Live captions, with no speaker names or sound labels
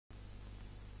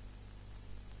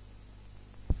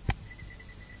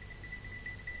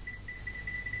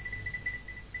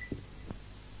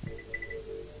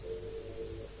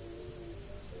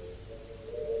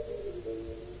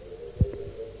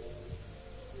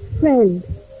friend,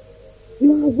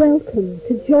 you are welcome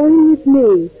to join with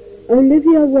me,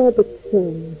 Olivia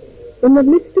Robertson, in the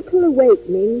mystical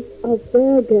awakening of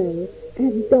Virgo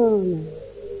and Dana.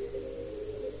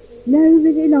 Know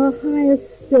that in our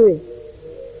highest spirit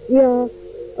we are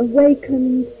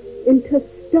awakened into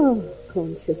star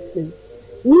consciousness.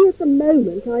 We at the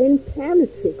moment are in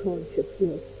planetary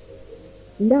consciousness.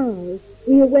 Now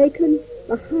we awaken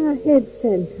the higher head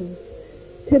center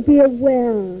to be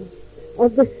aware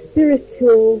of the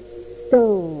spiritual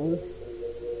stars.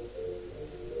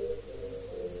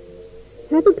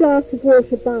 Have a glass of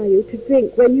water by you to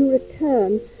drink when you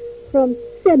return from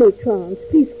semi-trance.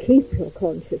 Please keep your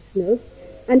consciousness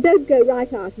and don't go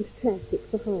right out into traffic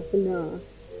for half an hour.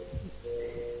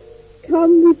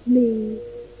 Come with me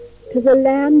to the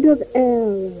land of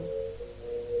Era,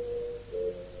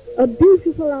 a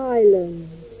beautiful island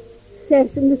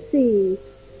set in the sea,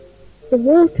 the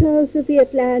waters of the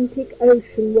Atlantic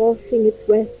Ocean washing its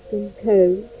western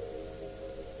coast.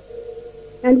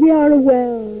 And we are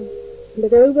aware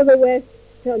that over the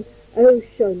western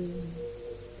ocean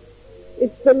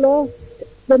is the lost,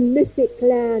 the mythic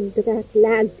land of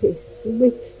Atlantis, in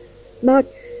which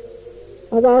much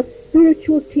of our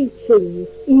spiritual teachings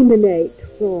emanate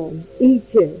from: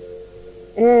 Egypt,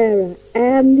 Era,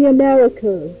 and the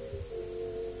Americas.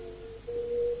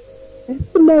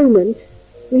 At the moment,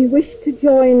 we wish to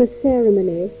join a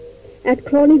ceremony at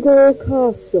Clonigall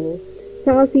Castle,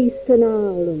 southeastern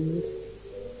Ireland.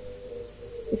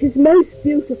 It is most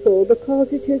beautiful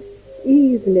because it is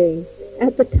evening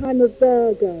at the time of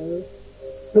Virgo,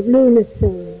 of lunar,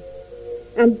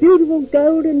 and beautiful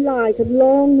golden light and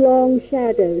long, long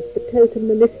shadows betoken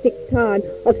the mystic time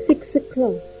of 6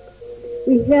 o'clock.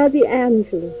 We hear the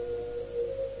Angelus.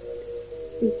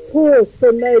 We pause for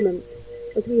a moment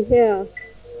as we hear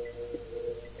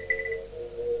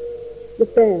the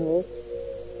bell.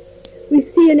 We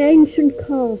see an ancient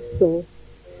castle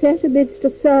set amidst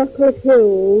a circle of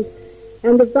hills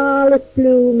and the violet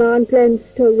blue Mount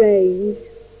Leinster range.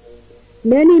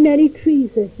 Many, many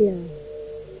trees are here.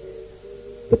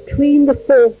 Between the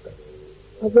fork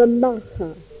of the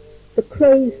Macha, the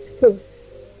crow's foot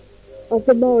of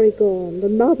the Morrigan, the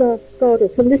mother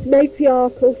goddess, and this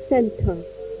matriarchal centre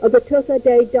of the Tuatha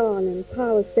De Danann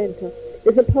power centre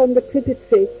is upon the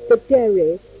tributary, the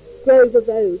Derry, grove of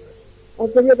oak,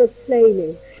 of the river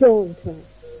Slaney, Shanta.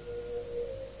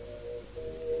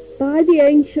 By the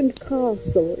ancient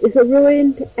castle is a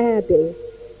ruined abbey,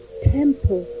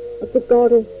 temple of the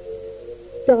goddess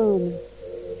Dana.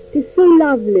 It is so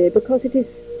lovely because it is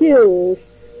filled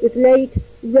with late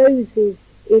roses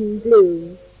in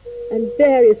bloom and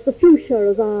various, the fuchsia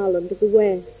of Ireland of the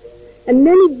west, and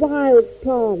many wild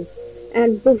plants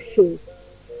and bushes,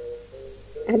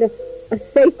 and a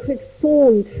sacred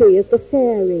thorn tree of the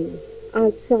fairies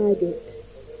outside it.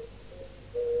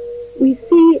 We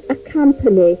see a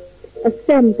company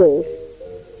assembled.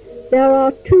 There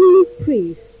are 2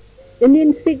 priests in the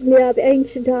insignia of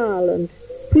ancient Ireland,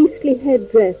 priestly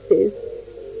headdresses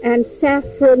and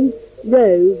saffron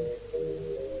robes.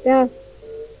 Their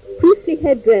priestly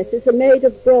headdresses are made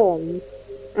of bronze,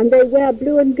 and they wear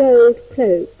blue and gold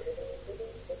cloaks.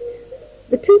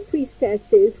 The 2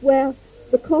 priestesses wear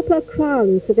the copper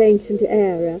crowns of ancient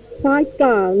Era, white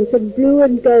gowns and blue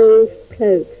and gold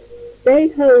cloaks. They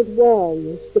hold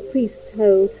wands, the priests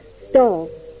hold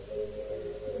staffs.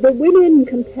 The women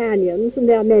companions, and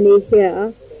there are many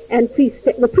here, and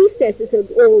the priestesses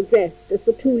are all dressed as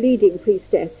the 2 leading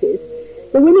priestesses.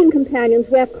 The women companions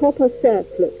wear copper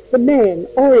circlets, the men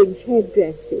orange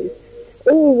headdresses.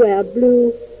 All wear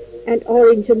blue and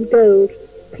orange and gold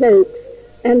cloaks,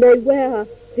 and they wear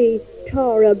the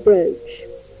Tara brooch.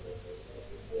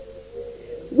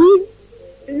 We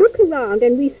look around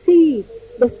and we see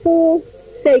the 4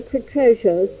 sacred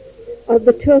treasures of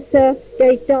the Tuatha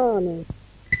De Danann.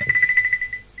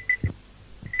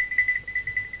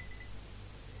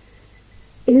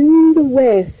 In the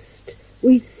west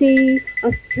we see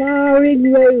a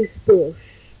flowering rose bush,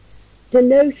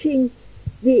 denoting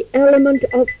the element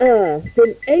of earth.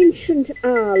 In ancient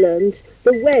Ireland,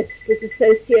 the west was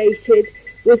associated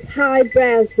with high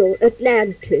Brazil,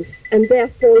 Atlantis, and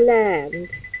therefore land.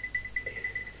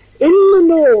 In the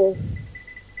north,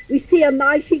 we see a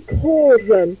mighty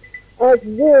cauldron of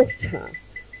water.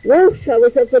 Water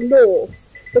was of the north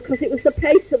because it was the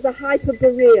place of the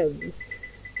Hyperboreans,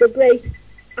 the great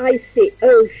icy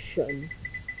ocean.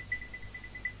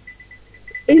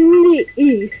 In the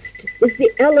east is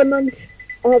the element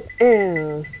of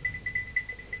air,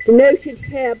 denoted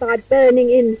here by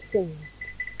burning incense.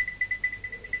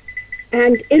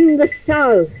 And in the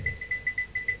south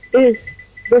is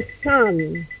the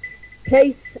sun,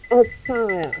 place of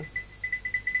fire.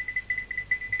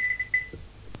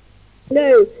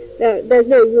 No, there's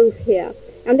no roof here.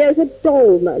 And there's a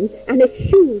dolmen and a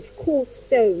huge quartz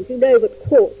stone. You know that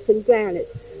quartz and granite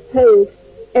hold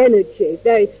energy,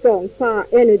 very strong fire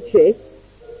energy.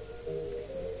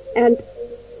 And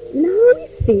now we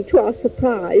see, to our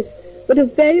surprise, that a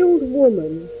veiled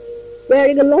woman,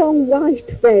 wearing a long white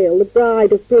veil, the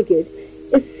bride of Brigid,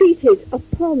 is seated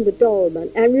upon the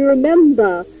dolmen. And we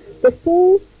remember the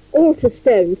 4 altar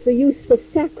stones were used for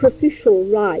sacrificial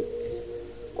rites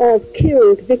of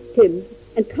killed victims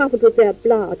and covered with their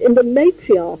blood. In the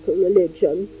matriarchal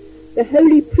religion, the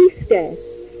holy priestess,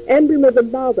 emblem of the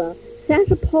mother, sat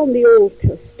upon the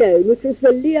altar stone, which was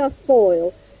the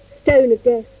Leofoil, stone of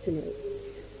destiny.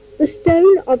 The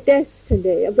stone of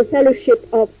destiny of the fellowship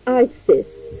of Isis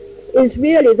is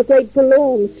really the great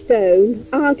Boulogne stone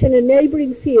out in a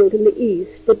neighbouring field in the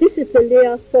east, but this is the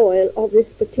Leofoil of this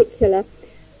particular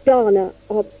Donna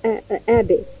of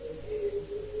Abbey.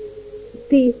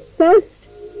 The first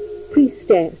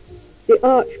priestess, the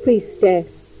archpriestess,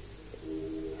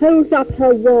 holds up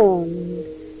her wand,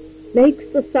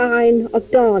 makes the sign of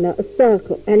Dana, a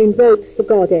circle, and invokes the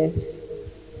goddess.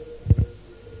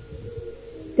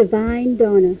 Divine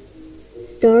Dana,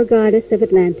 star goddess of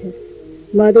Atlantis,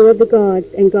 mother of the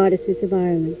gods and goddesses of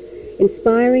Ireland,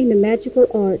 inspiring the magical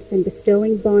arts and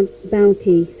bestowing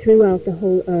bounty throughout the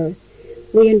whole earth,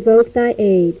 we invoke thy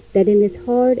aid, that in this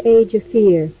hard age of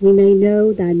fear we may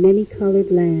know thy many-colored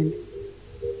land.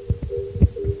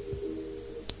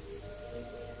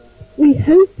 We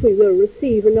hope we will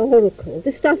receive an oracle.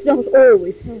 This does not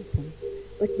always happen.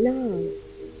 But now,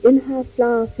 in her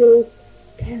flower-filled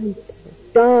temple,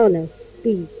 Dana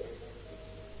speaks.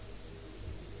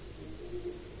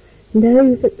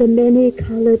 Know that the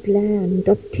many-coloured land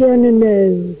of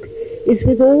Tirnanog is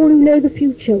with all who know the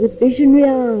future with visionary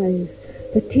eyes.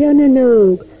 The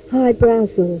Tirnanog, High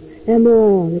Brazil,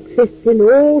 Amon exists in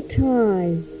all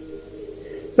time.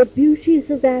 The beauties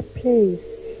of that place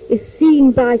is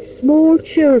seen by small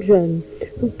children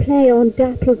who play on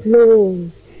dappled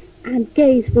lawns and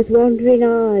gaze with wondering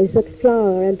eyes at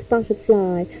flower and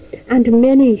butterfly and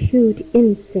many-hued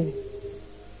insect.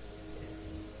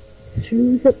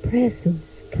 Through the presence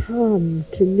come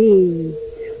to me,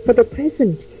 for the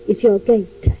present is your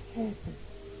gate to heaven.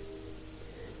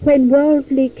 When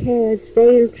worldly cares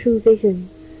veil true vision,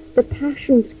 the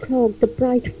passions clog the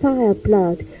bright fire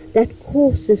blood that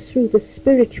courses through the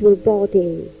spiritual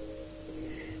body.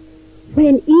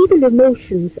 When evil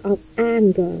emotions of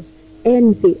anger,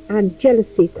 envy, and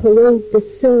jealousy corrode the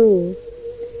soul,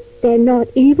 then not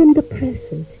even the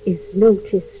present is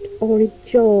noticed or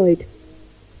enjoyed.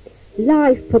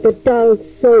 Life for the dull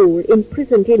soul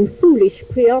imprisoned in foolish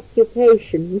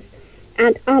preoccupations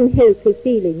and unhealthy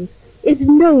feelings is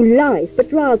no life,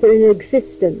 but rather an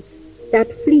existence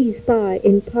that flees by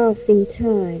in passing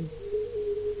time.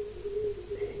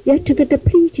 Yet to the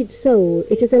depleted soul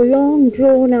it is a long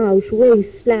drawn-out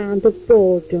wasteland of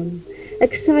boredom,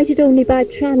 excited only by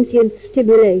transient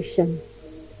stimulation.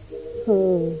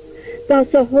 Oh,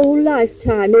 thus a whole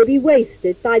lifetime may be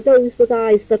wasted by those with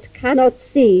eyes that cannot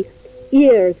see,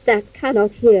 ears that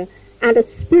cannot hear, and a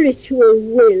spiritual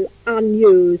will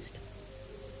unused.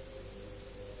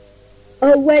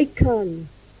 Awaken!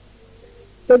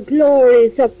 The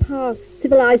glories of past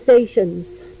civilizations,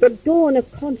 the dawn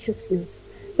of consciousness,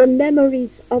 the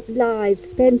memories of lives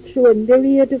spent through a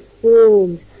myriad of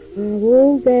forms are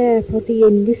all there for the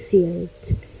initiate,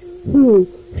 who,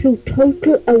 through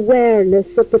total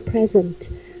awareness of the present,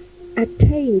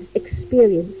 attains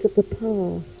experience of the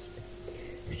past.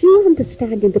 Through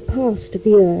understanding the past of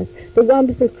the earth, the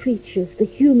wonderful creatures, the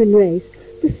human race,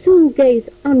 the soul gains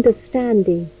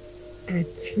understanding, and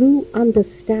through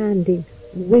understanding,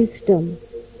 wisdom.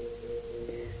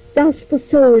 Thus the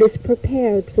soul is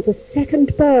prepared for the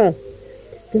second birth,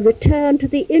 the return to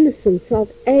the innocence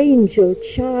of angel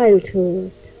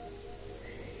childhood.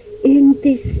 In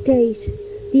this state,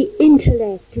 the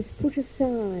intellect is put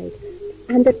aside,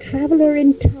 and the traveller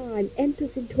in time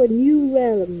enters into a new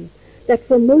realm that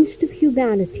for most of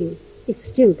humanity is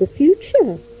still the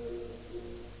future.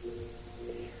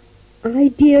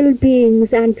 Ideal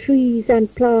beings and trees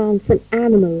and plants and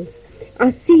animals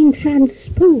are seen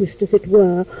transposed, as it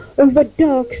were, over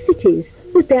dark cities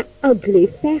with their ugly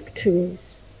factories.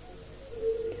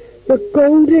 The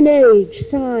golden age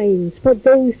shines for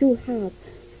those who have,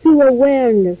 through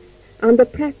awareness and the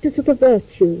practice of the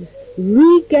virtues,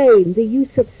 regained the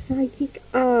use of psychic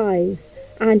eyes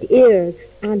and ears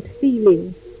and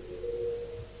feelings.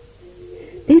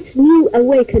 This new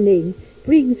awakening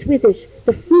brings with it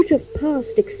the fruit of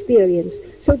past experience,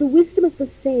 So the wisdom of the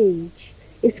sage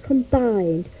is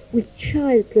combined with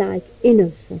childlike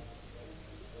innocence.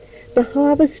 The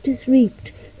harvest is reaped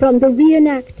from the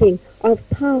reenacting of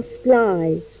past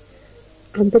lives,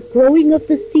 and the growing of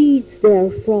the seeds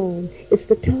therefrom is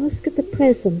the task of the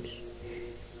present,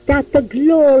 that the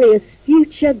glorious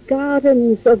future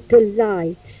gardens of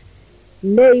delight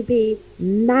may be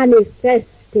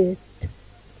manifested.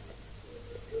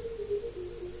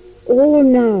 All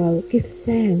now give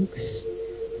thanks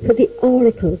for the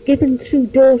oracle given through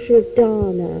daughter of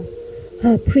Dana,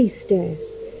 her priestess.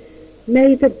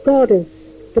 May the goddess,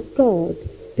 the God,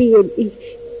 be in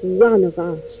each one of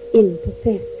us in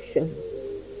perfection.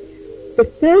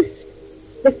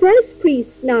 The first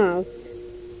priest now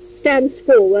stands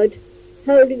forward,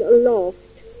 holding aloft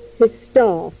his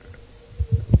staff.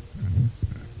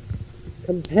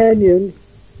 Companions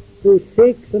who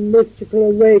seek the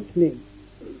mystical awakening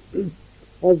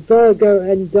of Virgo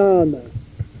and Dana,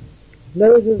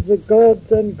 those of the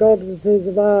gods and goddesses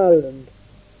of Ireland,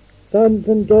 sons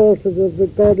and daughters of the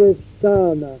goddess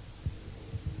Dana,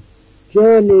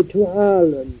 journey to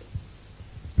Ireland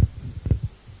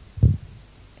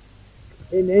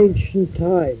in ancient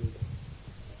times.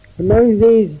 Among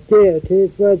these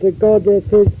deities were the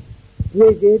goddesses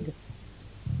Brigid,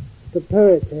 the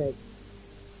poetess,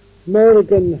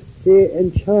 Morgan, the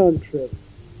enchantress,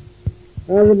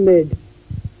 Aramid,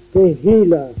 the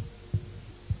healer,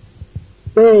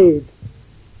 Bade,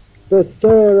 the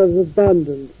store of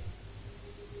abundance,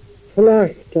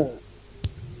 Flachta,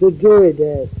 the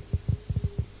druidess,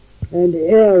 and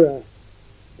Era,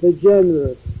 the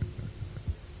generous.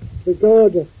 The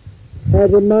gods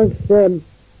had amongst them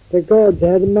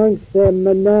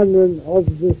Manannan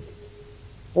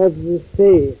of the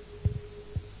sea,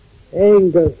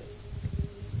 Angus,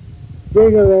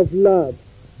 bringer of love,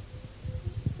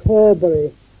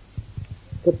 Corbury,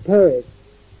 the poet,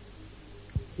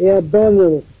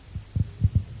 Eabonal,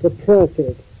 the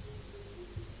prophet,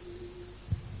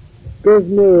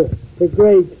 Guvnu, the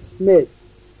great smith,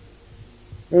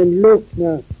 and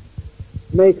Lukna,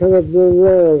 maker of the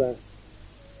roller.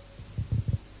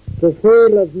 The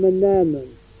wheel of Manannan.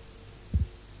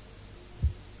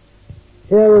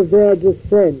 Here of their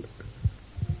descent,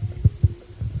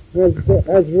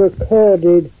 as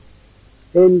recorded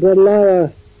in the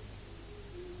lower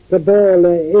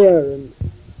Kabbalah Aaron.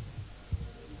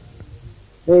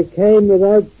 They came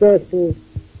without vessels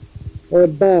or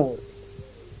bows,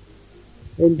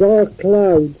 in dark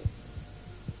clouds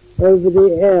over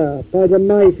the air by the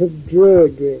might of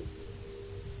Druidry.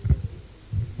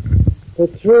 For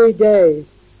 3 days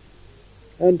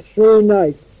and 3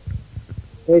 nights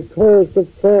they caused a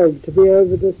fog to be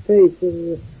over the face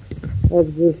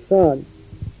of the sun.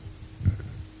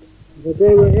 But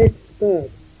they were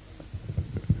experts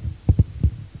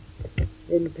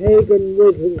in pagan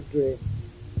wizardry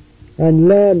and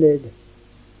learned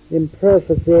in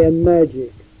prophecy and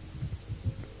magic.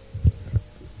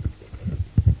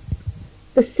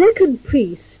 The second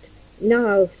priest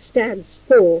now stands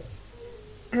forth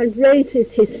and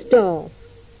raises his staff.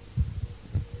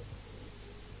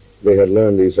 They had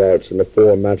learned these arts in the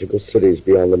 4 magical cities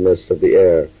beyond the mist of the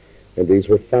air, and these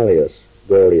were Phalius,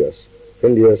 Gorlius,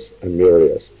 Phindius, and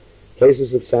Murius,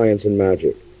 places of science and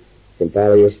magic. From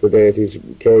Phalius the deities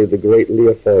carried the great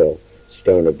Leofoil,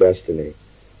 stone of destiny.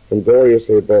 From Gorlius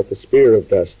they brought the spear of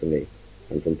destiny,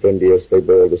 and from Phindius they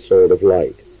bore the sword of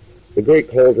light. The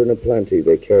great cauldron of plenty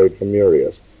they carried from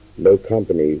Murius. No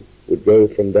company would go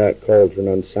from that cauldron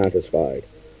unsatisfied.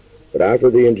 But after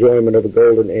the enjoyment of a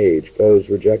golden age, foes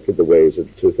rejected the ways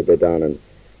of the Tuatha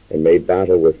and made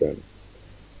battle with them.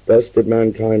 Thus did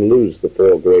mankind lose the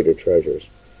 4 greater treasures,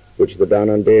 which the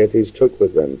Danann deities took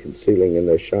with them, concealing in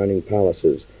their shining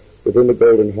palaces within the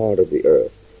golden heart of the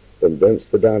earth. From thence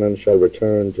the Danann shall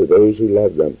return to those who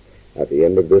love them at the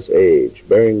end of this age,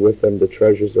 bearing with them the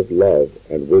treasures of love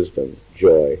and wisdom,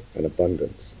 joy and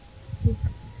abundance.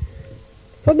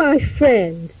 For my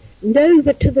friend, know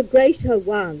that to the greater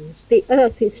ones the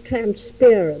earth is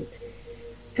transparent,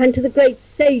 and to the great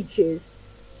sages,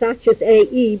 such as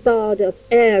A.E. Bard of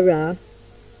Era,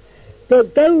 the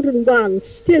golden ones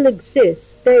still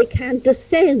exist. They can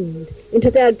descend into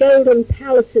their golden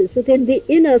palaces within the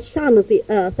inner sun of the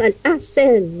earth and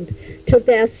ascend to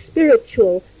their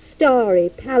spiritual starry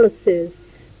palaces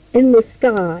in the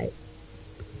sky.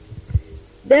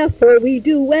 Therefore we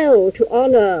do well to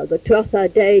honor the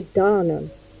Tuatha De Danann.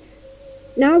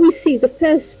 Now we see the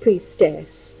first priestess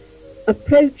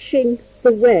approaching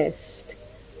the west,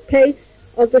 place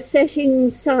of the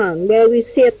setting sun, where we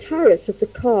see a turret of the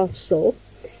castle,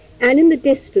 and in the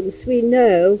distance we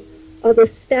know are the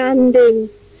standing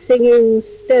singing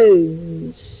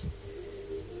stones.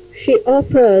 She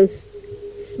offers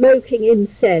smoking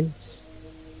incense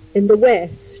in the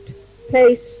west,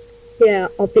 place here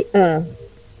of the earth.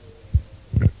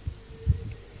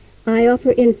 I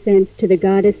offer incense to the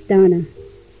goddess Dana.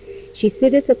 She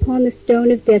sitteth upon the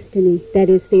stone of destiny, that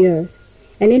is the earth,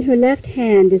 and in her left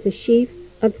hand is a sheaf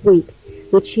of wheat,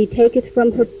 which she taketh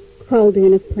from her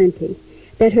cauldron of plenty,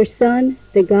 that her son,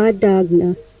 the god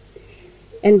Dagna,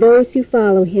 and those who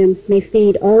follow him may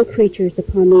feed all creatures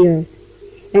upon the earth.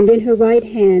 And in her right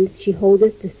hand she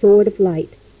holdeth the sword of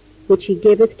light, which she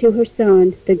giveth to her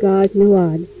son, the god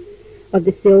Nuad, of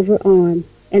the silver arm,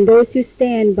 and those who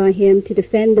stand by him to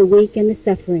defend the weak and the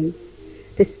suffering.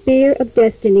 The spear of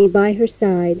destiny by her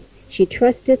side, she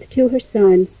trusteth to her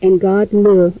son, and god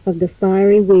Lu of the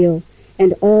fiery wheel,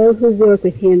 and all who work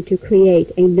with him to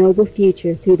create a noble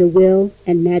future through the will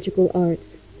and magical arts.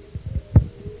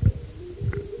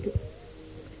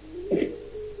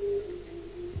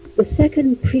 The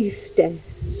second priestess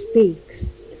speaks.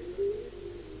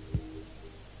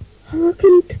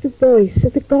 Hearken to the voice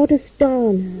of the goddess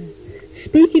Dana,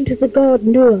 speaking to the god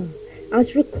Noah,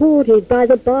 as recorded by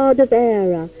the bard of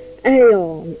Era,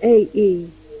 Aeon, A-E.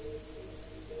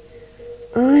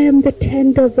 I am the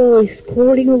tender voice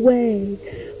calling away,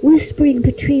 whispering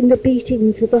between the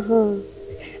beatings of the heart,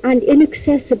 and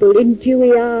inaccessible in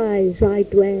dewy eyes I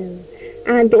dwell,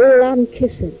 and all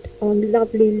unkissed on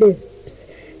lovely lips,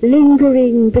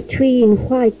 lingering between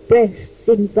white breasts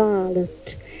in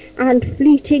violet, and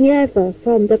fleeting ever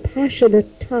from the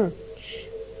passionate touch.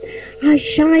 I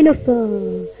shine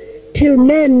afar, till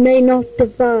men may not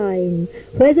divine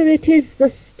whether it is the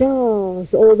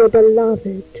stars or the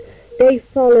beloved they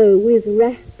follow with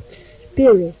rapt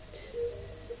spirit.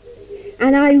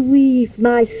 And I weave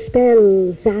my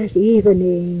spells at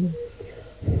evening,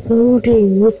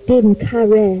 folding with dim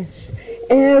caress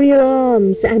aerial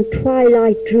arms and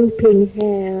twilight drooping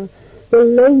hair, the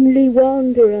lonely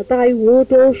wanderer by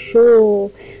wood or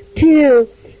shore, till,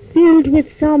 filled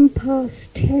with some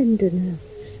past tenderness,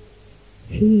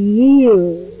 he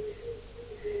yields,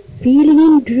 feeling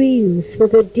in dreams for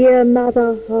the dear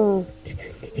mother heart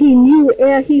he knew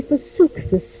ere he forsook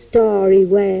the starry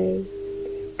way,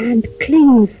 and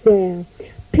clings there,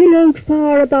 pillowed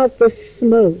far above the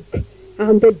smoke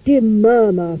and the dim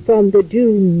murmur from the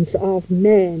dunes of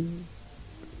men.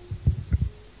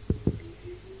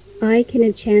 I can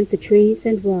enchant the trees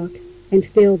and rocks, and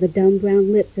fill the dumb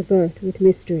brown lips of earth with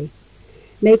mystery,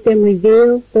 make them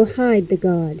reveal or hide the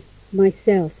God,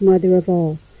 myself, mother of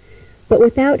all. But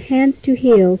without hands to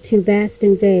heal, too vast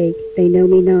and vague, they know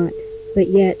me not. But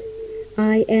yet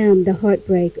I am the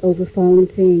heartbreak over fallen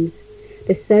things,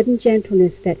 the sudden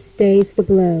gentleness that stays the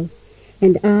blow,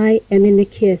 and I am in the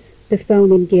kiss the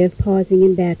foemen give pausing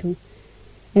in battle,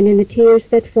 and in the tears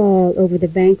that fall over the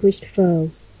vanquished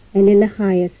foe, and in the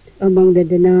highest among the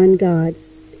Danaan gods.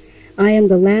 I am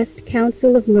the last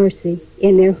counsel of mercy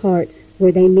in their hearts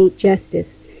where they meet justice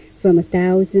from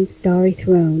 1,000 starry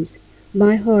thrones.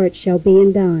 My heart shall be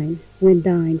in thine when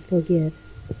thine forgives.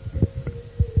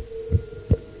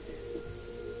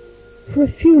 For a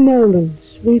few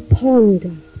moments we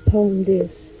ponder upon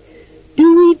this.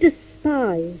 Do we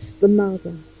despise the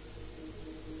mother?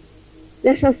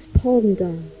 Let us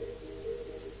ponder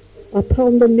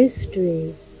upon the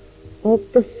mystery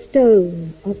of the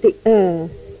stone of the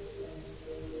earth.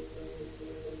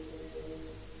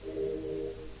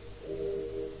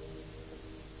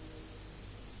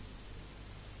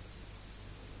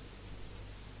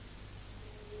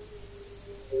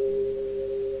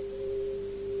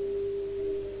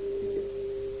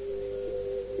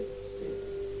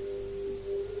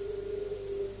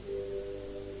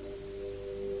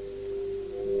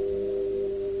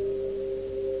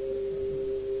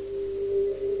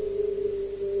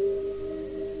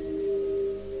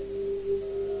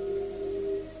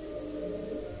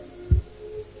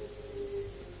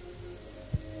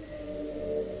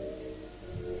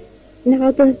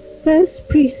 Now the first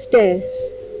priestess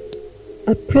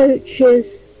approaches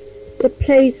the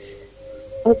place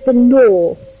of the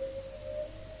north,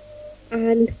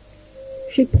 and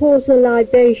she pours a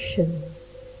libation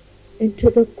into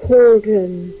the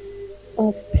cauldron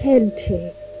of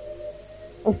plenty,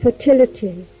 of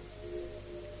fertility.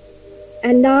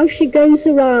 And now she goes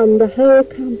around the whole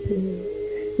company,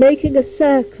 making a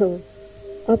circle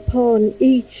upon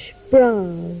each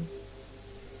brow,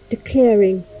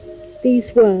 declaring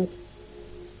these words: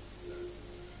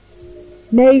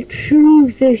 may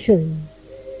true vision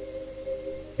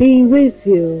be with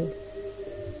you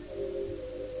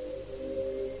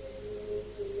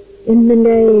in the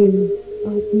name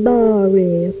of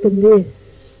Mari of the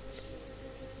mists,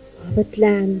 of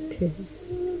Atlantis,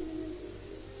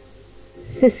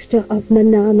 sister of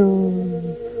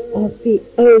Manannan, of the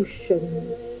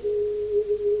oceans.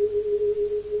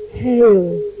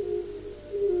 Hail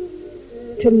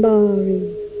to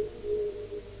Mari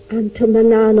and to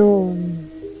Manannan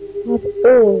of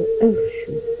all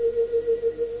oceans.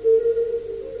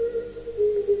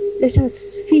 Let us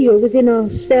feel within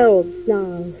ourselves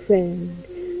now, friend,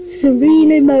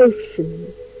 serene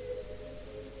emotion,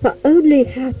 for only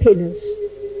happiness,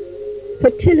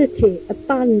 fertility,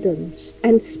 abundance,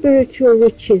 and spiritual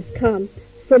riches come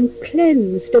from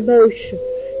cleansed emotion.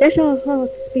 Let our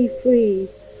hearts be free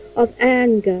of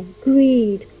anger,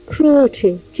 greed,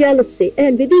 cruelty, jealousy,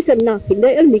 envy. These are nothing.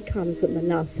 They only come from the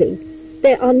nothing.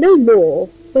 They are no more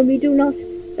when we do not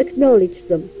acknowledge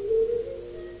them.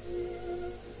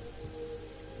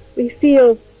 We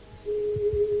feel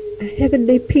a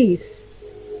heavenly peace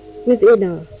within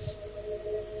us.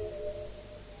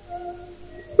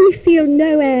 We feel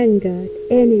no anger at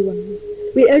anyone.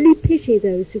 We only pity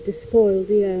those who despoil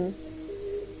the earth.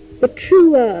 The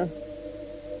true earth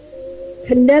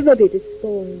can never be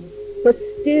despoiled, for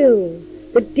still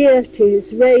the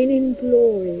deities reign in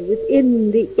glory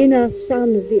within the inner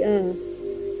sun of the earth,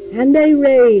 and they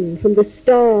reign from the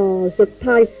stars of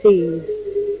Pisces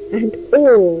and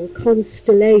all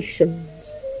constellations.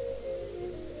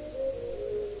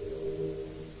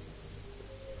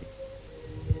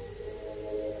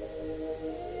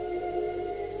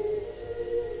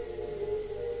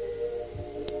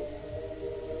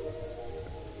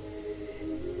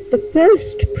 The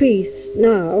first priest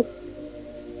now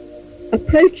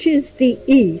approaches the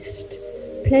east,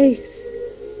 place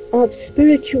of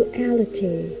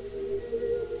spirituality,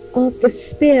 of the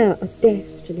spear of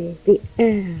destiny, the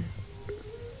air.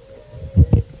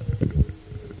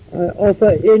 I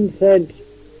offer incense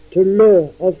to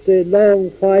Lo of the long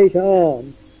white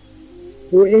arm,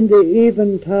 who in the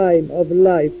eventide of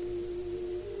life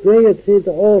bringeth his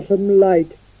awesome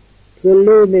light to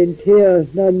illumine Tir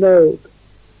Nanog,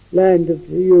 land of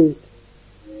the youth.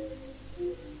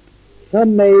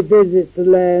 Some may visit the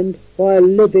land while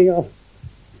living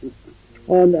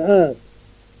on earth,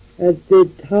 as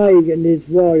did Tig and his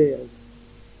warriors.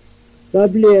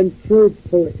 Lovely and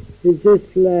fruitful is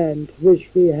this land which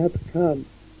we have come,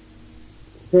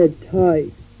 said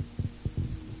Tig,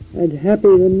 and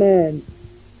happy the man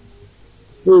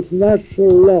whose natural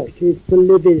lot is to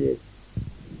live in it.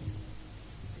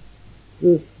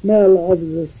 The smell of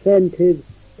the scented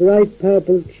bright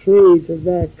purple trees of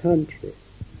their country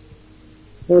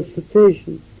was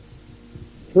sufficient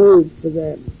food for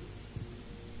them.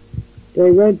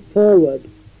 They went forward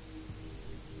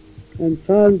and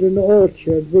found an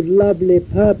orchard with lovely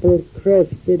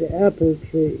purple-crested apple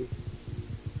trees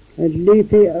and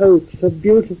leafy oaks of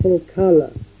beautiful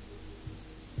colour,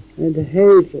 and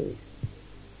hazels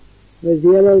with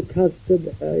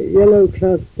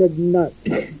yellow-clustered nuts.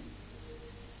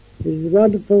 It is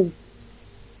wonderful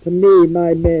to me,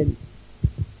 my men,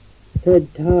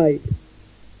 said Tig.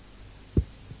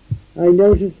 I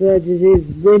notice that it is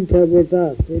winter with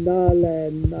us in our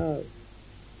land now,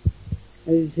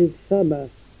 and it is summer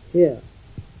here.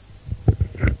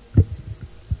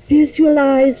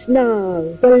 Visualize now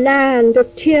the land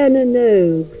of Tir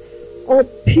Nanog, of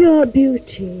pure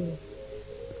beauty,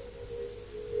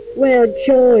 where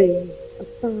joy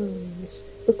abounds,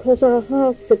 because our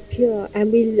hearts are pure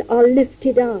and we are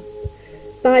lifted up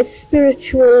by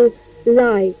spiritual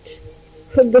light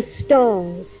from the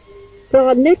stars. For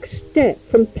our next step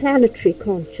from planetary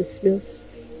consciousness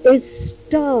is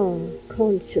star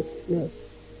consciousness.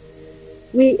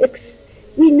 We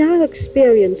now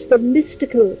experience the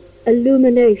mystical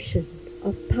illumination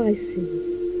of Pisces.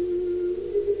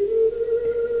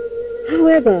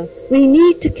 However, we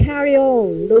need to carry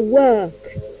on the work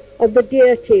of the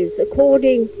deities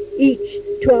according each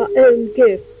to our own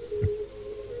gifts.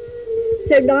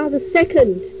 So now the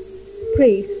second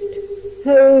priest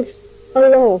holds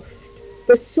aloft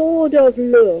the sword of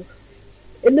Lugh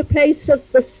in the place of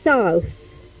the south,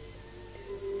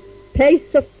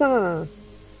 place of fire,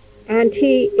 and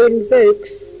he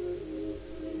invokes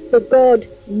the god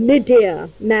Midir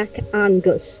Mac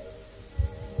Angus.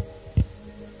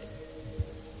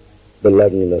 The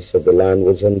loveliness of the land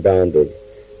was unbounded.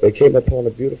 They came upon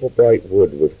a beautiful bright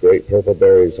wood with great purple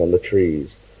berries on the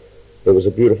trees. There was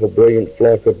a beautiful brilliant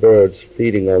flock of birds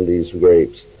feeding on these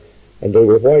grapes, and they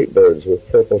were white birds with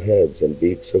purple heads and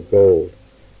beaks of gold.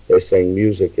 They sang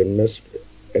music and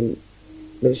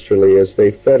minstrelly as they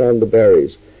fed on the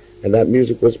berries, and that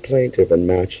music was plaintive and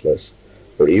matchless,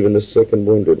 for even the sick and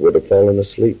wounded would have fallen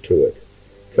asleep to it.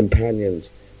 Companions,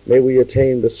 may we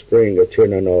attain the spring of Tir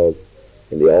Nanog,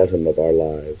 in the autumn of our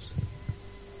lives.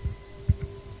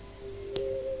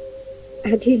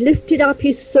 And he lifted up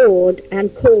his sword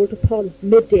and called upon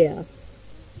Medea.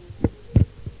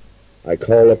 I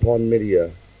call upon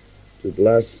Medea to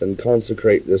bless and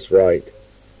consecrate this rite,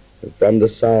 and from the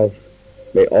south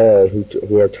may all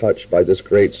who are touched by this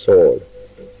great sword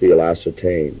feel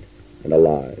ascertained and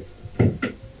alive.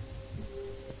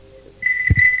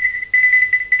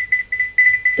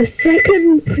 The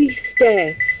second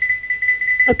priestess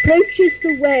approaches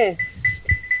the west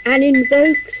and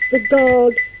invokes the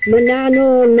god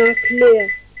Manannan Maclear.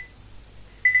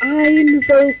 I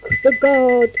invoke the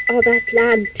god of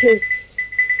Atlantis,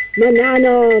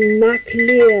 Manannan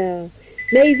Maclear.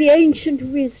 May the ancient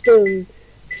wisdom,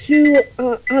 through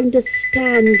our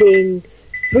understanding,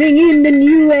 bring in the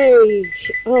new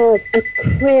age of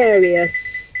Aquarius.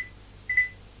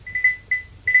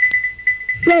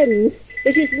 Friends,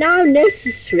 it is now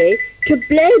necessary to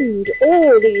blend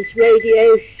all these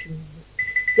radiations.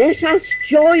 Let us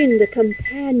join the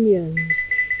companions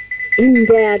in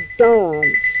their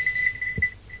dance.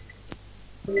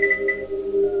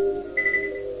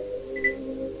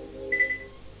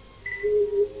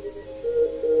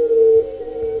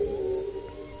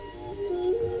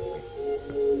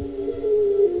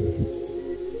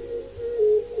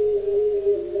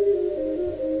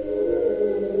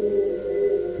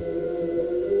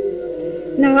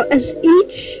 Now, as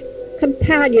each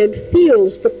companion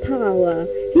feels the power,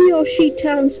 he or she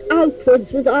turns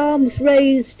outwards with arms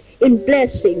raised in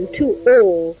blessing to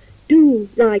all. Do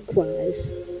likewise.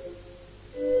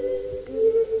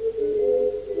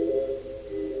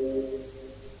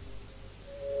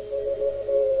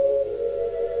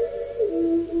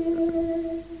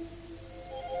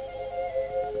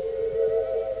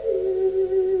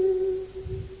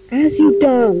 As you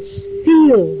dance,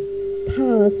 feel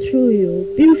power through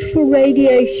you, beautiful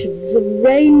radiations of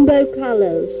rainbow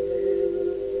colors,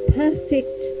 perfect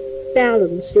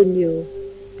balance in you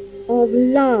of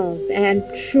love and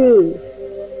truth,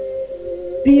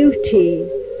 beauty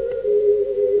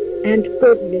and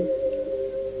goodness.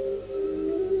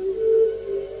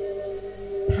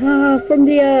 Power from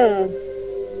the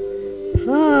earth,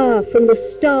 power from the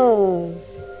stars.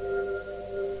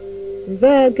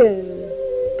 Virgo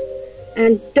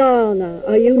and Dana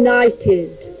are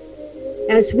united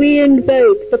as we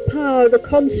invoke the power of the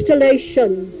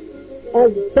constellation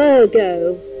of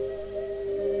Virgo.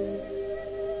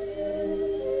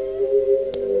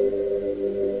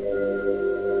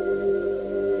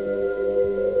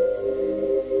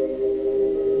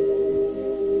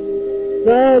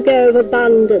 Virgo of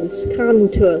abundance, come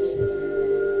to us.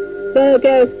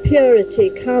 Virgo of purity,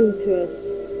 come to us.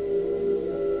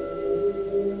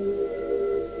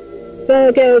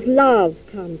 Virgo of love,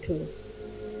 come to us.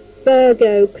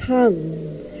 Virgo, come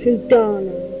through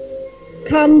Dana.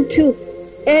 Come to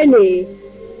any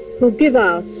who give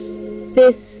us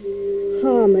this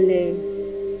harmony,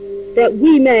 that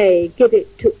we may give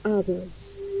it to others.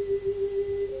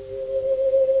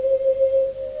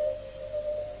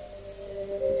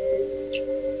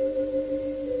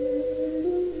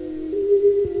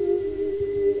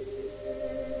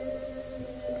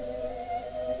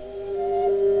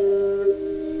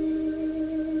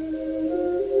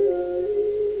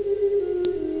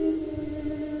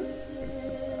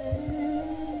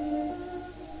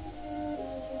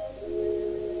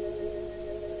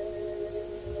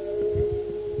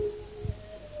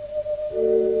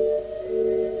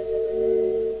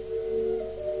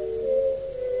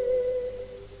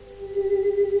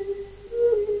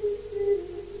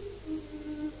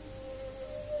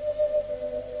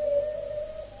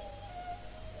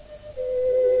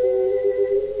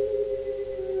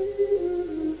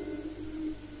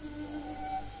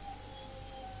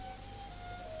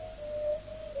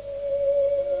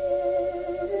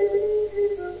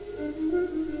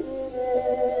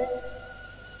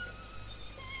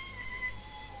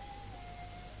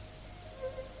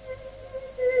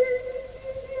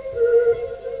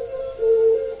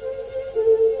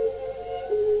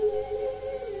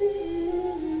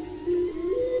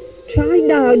 Try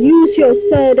now, use your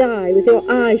third eye with your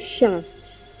eyes shut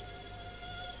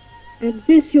and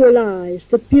visualize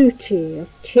the beauty of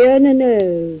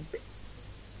Tirnanog.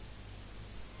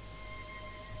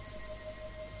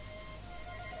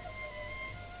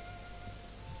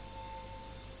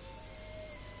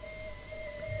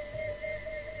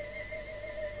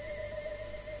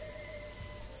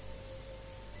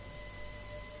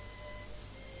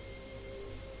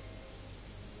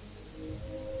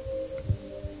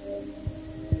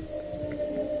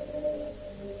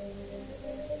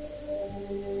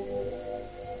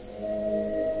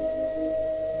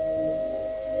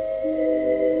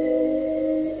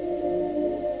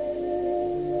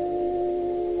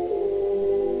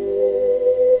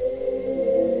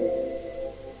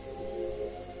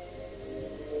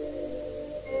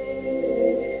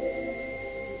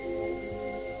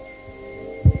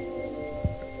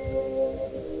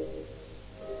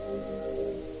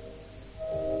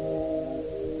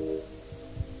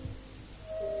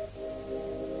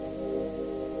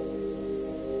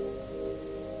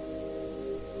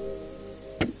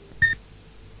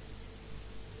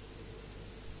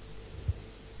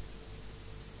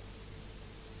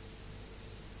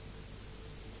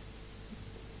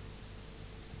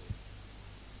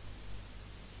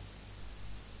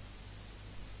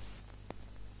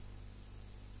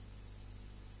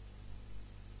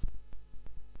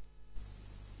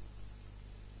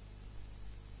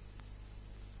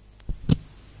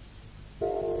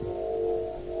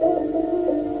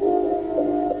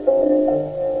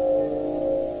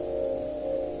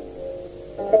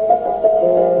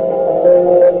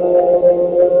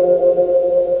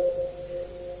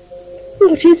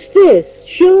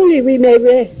 here we may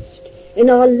rest in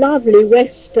our lovely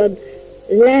western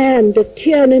land of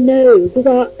Tiernanog with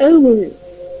our own,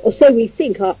 or so we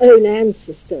think, our own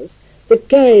ancestors, the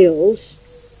Gaels.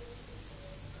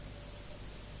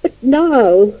 But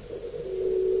now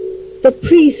the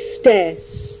priestess,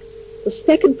 the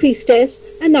second priestess,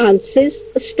 announces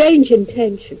a strange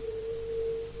intention.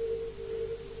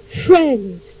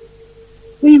 Friends,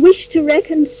 we wish to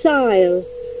reconcile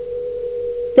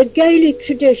the Gaelic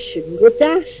tradition with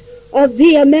that of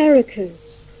the Americas,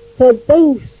 for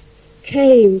both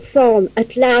came from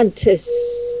Atlantis.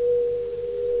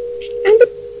 And the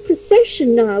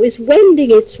procession now is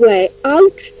wending its way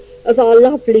out of our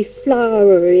lovely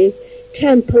flowery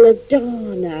temple of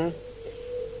Dana,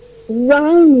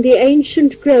 round the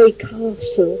ancient grey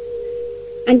castle,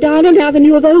 and down an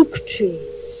avenue of oak trees.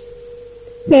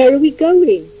 Where are we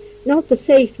going? Not the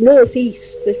safe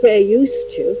northeast that we're used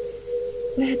to.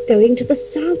 We're going to the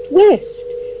southwest,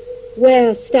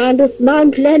 where standeth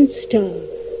Mount Leinster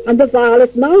and the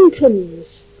Violet Mountains,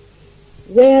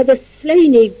 where the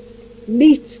Slaney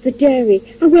meets the Derry,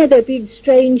 and where there have been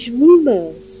strange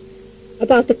rumours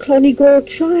about the Clonigor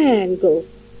Triangle,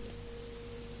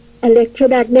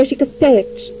 electromagnetic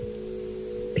effects.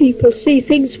 People see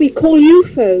things we call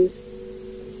UFOs.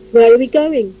 Where are we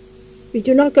going? We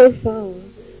do not go far.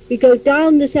 We go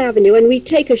down this avenue and we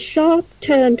take a sharp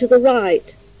turn to the right.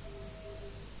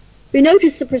 We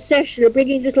notice the procession are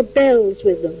bringing little bells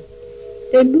with them.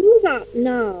 They move up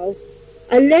now,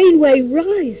 a laneway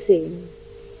rising,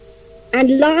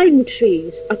 and lime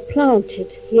trees are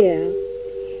planted here.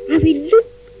 And we look,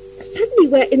 suddenly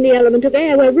we're in the element of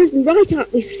air. We're risen right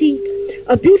up. We see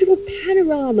a beautiful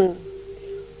panorama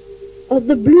of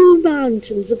the blue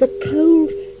mountains with the cold,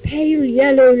 pale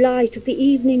yellow light of the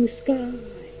evening sky.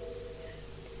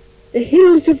 The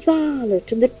hills are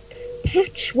violet, and the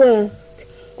patchwork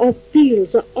of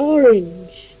fields are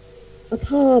orange of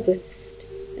harvest,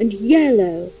 and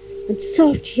yellow, and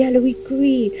soft yellowy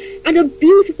green, and a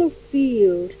beautiful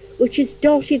field which is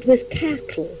dotted with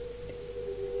cattle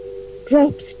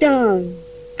drops down,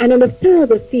 and on a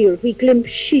further field we glimpse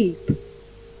sheep.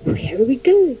 Where are we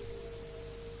going?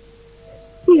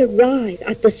 We arrive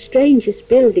at the strangest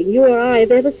building you or I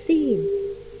have ever seen.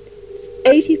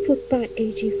 80 foot by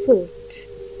 80 foot,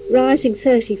 rising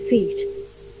 30 feet,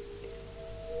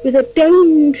 with a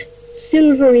domed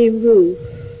silvery roof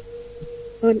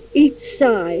on each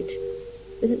side,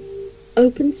 with an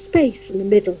open space in the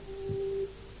middle.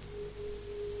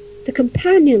 The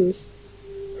companions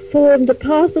form the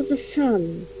path of the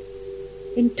sun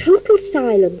in total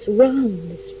silence round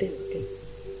this building,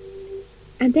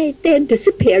 and they then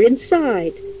disappear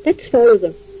inside. Let's follow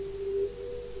them.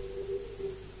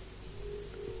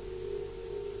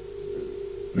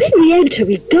 When we enter,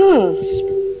 we gasp.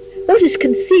 What is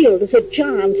concealed is a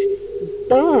giant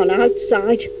barn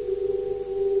outside.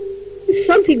 It's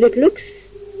something that looks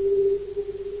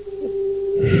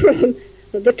from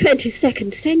the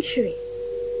 22nd century.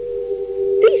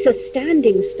 These are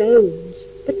standing stones,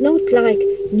 but not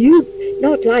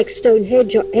like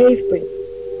Stonehenge or Avebury.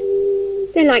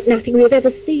 They're like nothing we've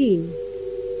ever seen.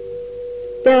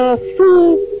 There are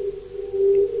 4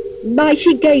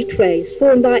 mighty gateways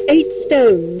formed by 8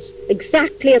 stones,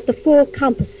 exactly at the 4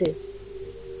 compasses.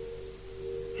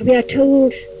 And we are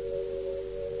told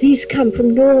these come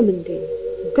from Normandy,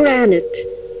 granite.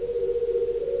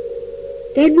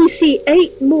 Then we see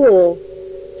 8 more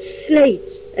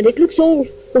slates, and it looks all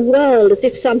the world as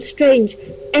if some strange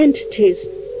entities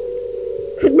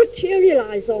could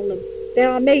materialize on them. They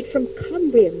are made from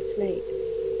Cumbrian slate.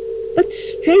 But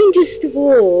strangest of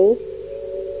all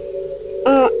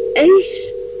are 8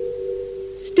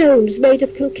 stones made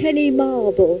of Kilkenny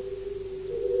marble,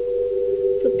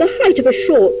 the height of a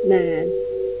short man,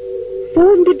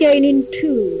 formed again in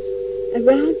 2s,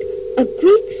 around a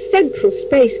great central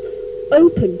space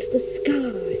open to the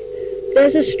sky.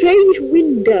 There's a strange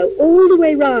window all the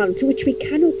way round to which we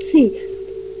cannot see.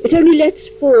 It only lets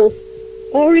forth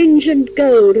orange and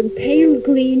gold and pale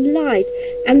green light,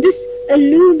 and this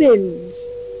illumines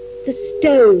the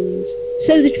stones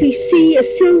so that we see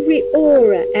a silvery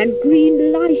aura and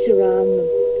green light around them.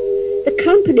 The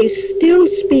company, still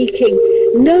speaking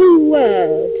no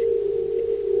word,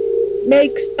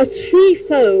 makes a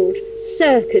 3-fold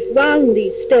circuit round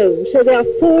these stones, so there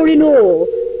are 4 in all.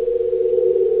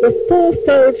 The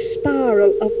 4-fold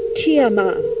spiral of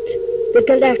Tiamat, the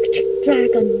galactic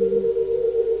dragon.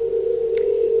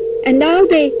 And now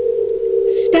they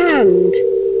stand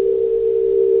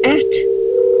at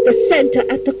the center,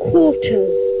 at the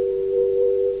quarters,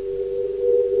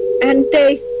 and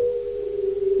they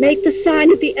make the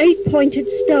sign of the 8-pointed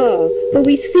star, for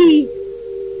we see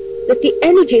that the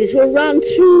energies will run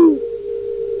through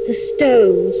the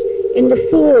stones in the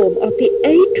form of the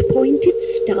 8-pointed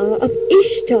star of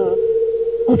Ishtar,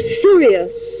 of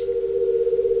Sirius,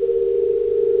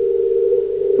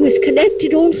 who is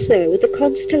connected also with the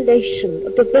constellation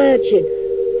of the Virgin,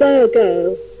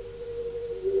 Virgo,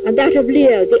 and that of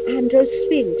Leo, the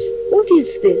Androsphinx. What is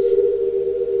this?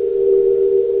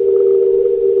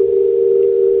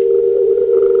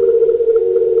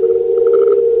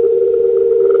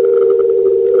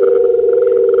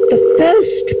 The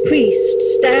first priest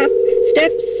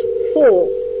steps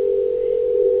forth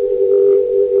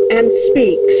and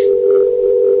speaks.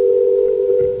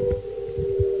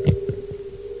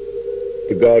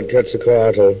 The god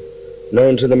Quetzalcoatl,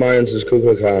 known to the Mayans as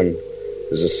Kukulkan,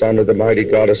 is the son of the mighty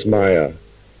goddess Maya.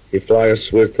 He flieth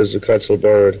swift as a quetzal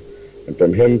bird, and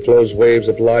from him flows waves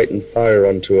of light and fire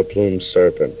unto a plumed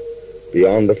serpent.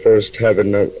 Beyond the first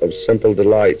heaven of simple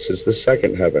delights is the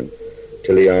second heaven,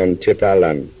 Tilian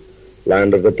Titalan,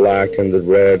 land of the black and the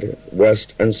red,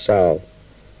 west and south.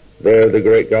 There the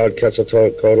great god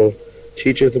Quetzalcoatl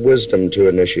teacheth wisdom to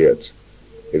initiates.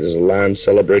 It is a land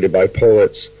celebrated by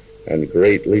poets and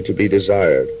greatly to be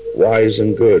desired. Wise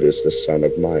and good is the son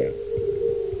of Maya.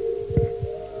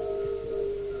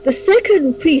 The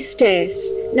second priestess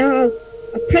now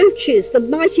approaches the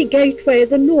mighty gateway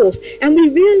of the north, and we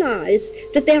realize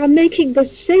that they are making the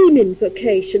same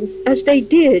invocations as they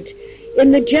did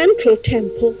in the gentle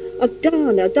temple of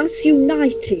Dana, thus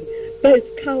uniting both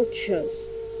cultures.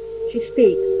 She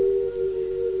speaks.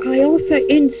 I offer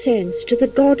incense to the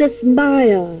goddess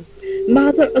Maya,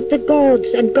 mother of the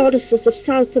gods and goddesses of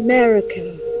South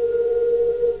America.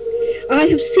 I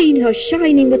have seen her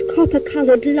shining with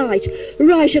copper-colored light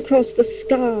right across the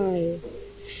sky.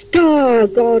 Star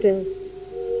goddess,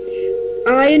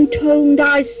 I intone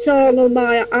thy song, O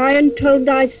Maya, I intone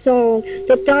thy song,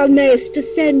 that thou mayest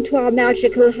descend to our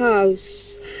magical house.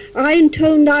 I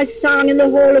intone thy song in the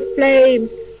hall of flames.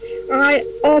 I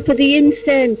offer the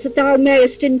incense, that thou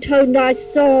mayest intone thy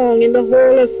song in the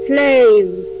hall of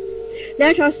flames.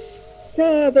 Let us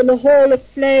serve in the hall of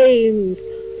flames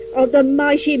of the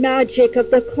mighty magic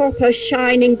of the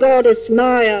copper-shining goddess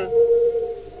Maya.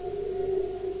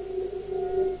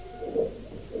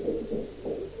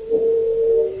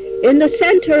 In the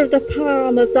center of the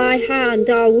palm of thy hand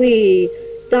are we,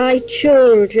 thy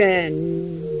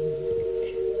children.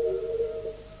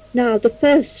 Now the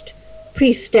first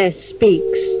priestess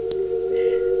speaks.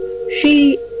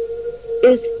 She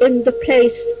is in the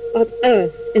place of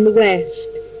earth in the west,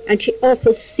 and she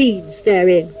offers seeds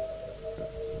therein.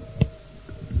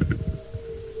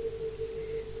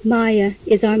 Maya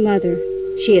is our mother.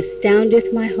 She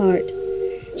astoundeth my heart.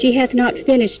 She hath not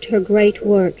finished her great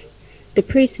work. The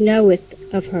priest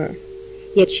knoweth of her.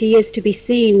 Yet she is to be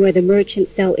seen where the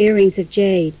merchants sell earrings of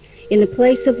jade. In the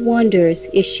place of wonders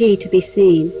is she to be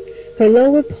seen. Her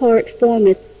lower part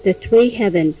formeth the 3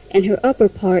 heavens, and her upper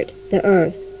part the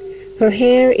earth. Her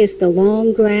hair is the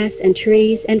long grass and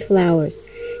trees and flowers,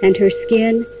 and her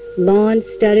skin lawn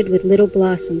studded with little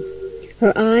blossoms.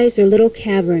 Her eyes are little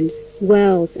caverns,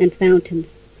 wells and fountains.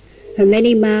 Her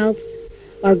many mouths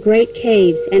are great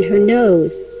caves, and her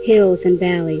nose hills and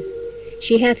valleys.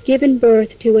 She hath given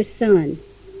birth to a son,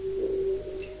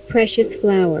 precious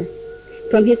flower.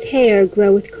 From his hair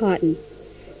groweth cotton,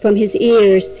 from his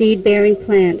ears seed-bearing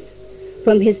plants,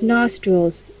 from his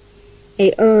nostrils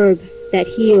a herb that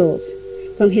heals,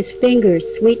 from his fingers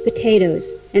sweet potatoes,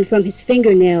 and from his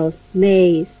fingernails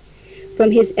maize.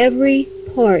 From his every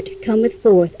part cometh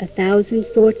forth 1,000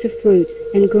 sorts of fruits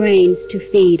and grains to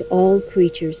feed all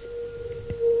creatures.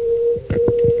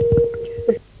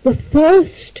 The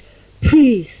first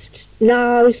priest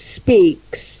now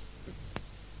speaks,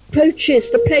 approaches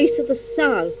the place of the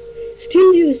south,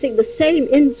 still using the same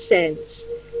incense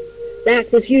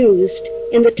that was used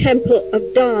in the temple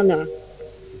of Dana.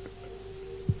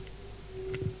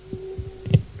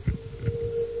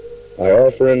 I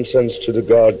offer incense to the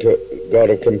God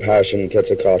of compassion,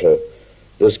 Quetzalcoatl.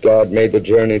 This God made the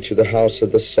journey to the house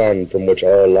of the sun from which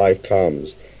all life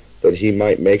comes, that he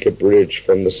might make a bridge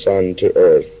from the sun to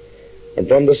earth. And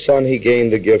from the sun he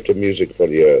gained the gift of music for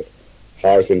the earth.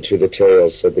 Hearken to the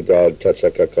tale, said the god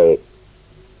Quetzalcoatl.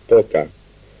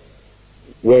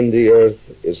 When the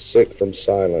earth is sick from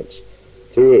silence,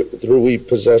 through we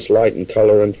possess light and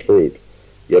color and fruit,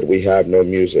 yet we have no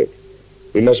music.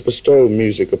 We must bestow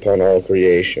music upon all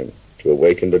creation, to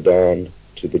awaken the dawn,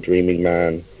 to the dreaming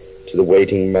man, to the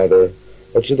waiting mother,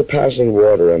 or to the passing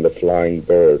water and the flying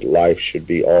bird. Life should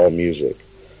be all music.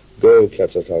 Go,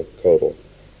 Quetzalcoatl,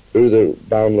 through the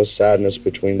boundless sadness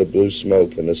between the blue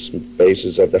smoke and the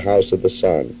spaces of the house of the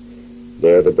sun.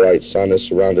 There the bright sun is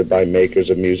surrounded by makers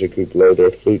of music who blow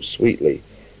their flutes sweetly,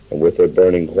 and with their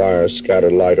burning choirs scatter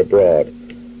light abroad.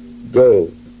 Go,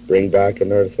 bring back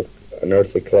an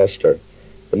earthly cluster,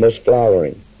 the most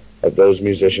flowering of those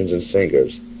musicians and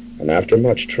singers. And after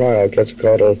much trial,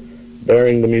 Quetzalcoatl,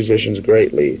 bearing the musicians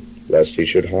greatly, lest he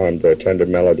should harm their tender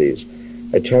melodies,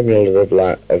 a tumult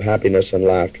of happiness and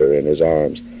laughter in his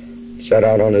arms, set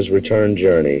out on his return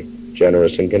journey,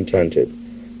 generous and contented.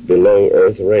 Below,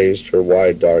 earth raised her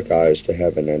wide dark eyes to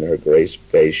heaven, and her grace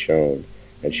face shone,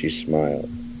 and she smiled.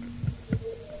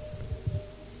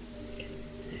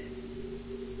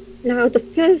 Now the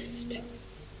first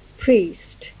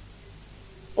priest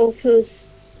offers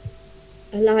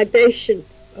a libation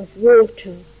of water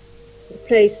in the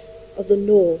place of the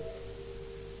north.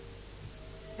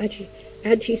 And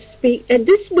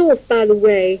this north, by the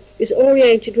way, is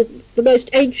oriented with the most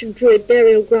ancient Druid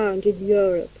burial ground in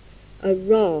Europe,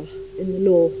 Ra in the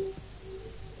north.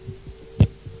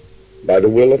 By the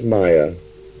will of Maya,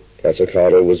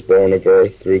 Quetzalcoatl was born of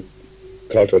earth through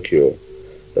Coatlicue,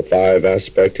 the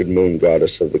five-aspected moon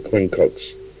goddess of the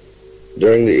Quincunx,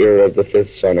 during the era of the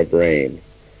fifth son of rain.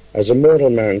 As a mortal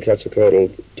man, Quetzalcoatl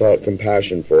taught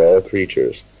compassion for all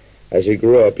creatures. As he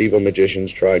grew up, evil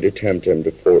magicians tried to tempt him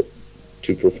to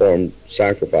perform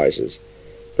sacrifices,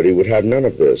 but he would have none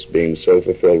of this, being so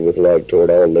fulfilled with love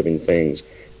toward all living things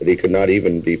that he could not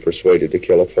even be persuaded to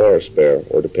kill a forest bear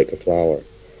or to pick a flower.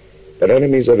 But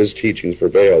enemies of his teachings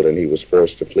prevailed, and he was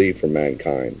forced to flee from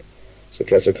mankind. So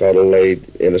Quetzalcoatl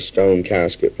laid in a stone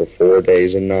casket for 4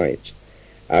 days and nights.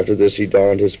 After this he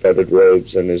donned his feathered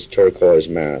robes and his turquoise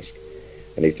mask,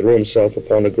 and he threw himself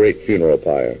upon a great funeral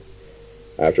pyre.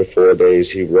 After 4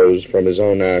 days he rose from his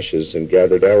own ashes and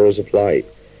gathered arrows of light.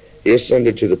 He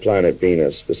ascended to the planet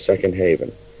Venus, the second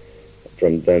heaven,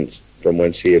 from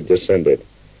whence he had descended.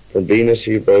 From Venus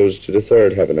he rose to the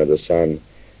third heaven of the sun,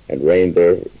 and reigned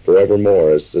there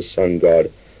forevermore as the sun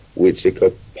god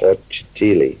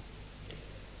Huitzilopochtli.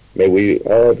 May we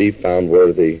all be found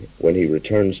worthy when he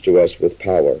returns to us with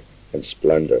power and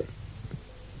splendor.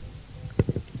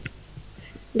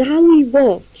 Now we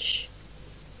watch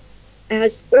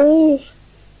as all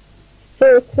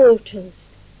 4 quarters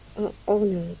are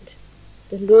honored,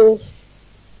 the north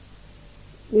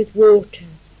with water,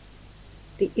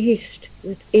 the east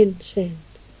with incense,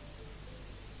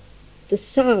 the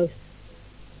south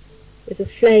with a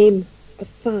flame of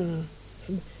fire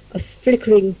from a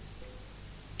flickering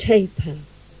taper,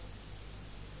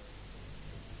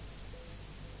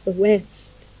 the west.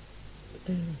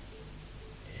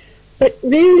 But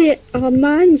really our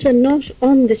minds are not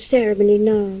on the ceremony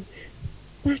now,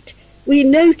 but we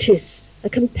notice a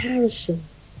comparison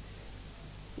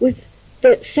with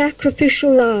the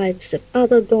sacrificial lives of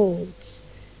other gods.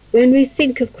 When we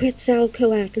think of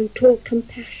Quetzalcoatl, who taught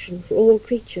compassion for all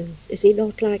creatures, is he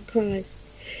not like Christ?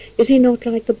 Is he not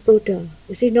like the Buddha?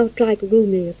 Is he not like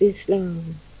Rumi of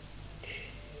Islam?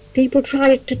 People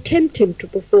tried to tempt him to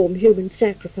perform human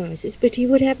sacrifices, but he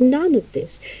would have none of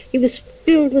this. He was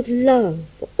filled with love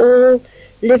for all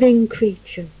living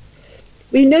creatures.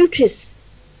 We notice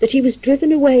that he was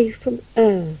driven away from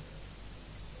earth.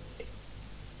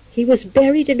 He was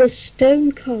buried in a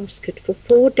stone casket for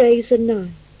 4 days and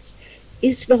nights.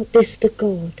 Is not this the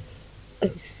god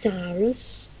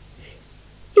Osiris?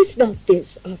 Is not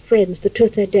this our friends the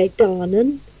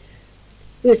Tuatha-De-Danann,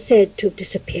 who are said to have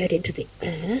disappeared into the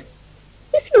earth?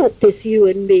 Is not this you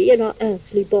and me in our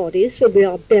earthly bodies when we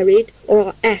are buried, or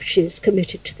our ashes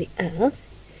committed to the earth?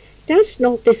 Does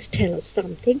not this tell us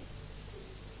something?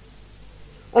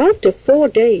 After 4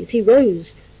 days he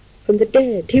rose from the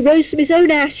dead. He rose from his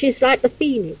own ashes like the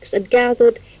phoenix and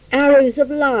gathered arrows of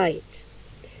light.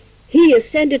 He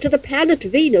ascended to the planet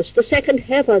Venus, the second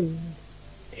heaven.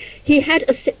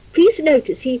 Please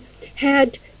notice, he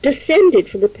had descended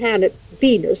from the planet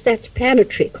Venus, that's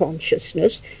planetary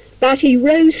consciousness, but he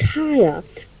rose higher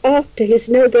after his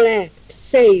noble act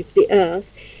saved the earth,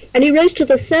 and he rose to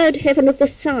the third heaven of the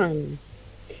sun,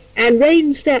 and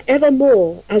reigns there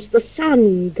evermore as the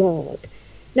sun god.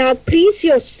 Now please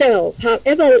yourself,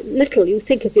 however little you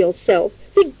think of yourself,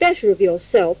 think better of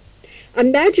yourself.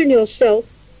 Imagine yourself,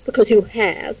 because you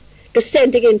have,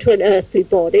 descending into an earthly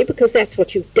body, because that's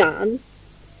what you've done.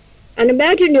 And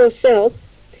imagine yourself,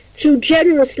 through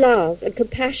generous love and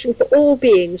compassion for all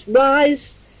beings,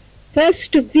 rise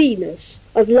first to Venus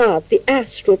of love, the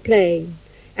astral plane,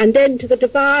 and then to the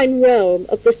divine realm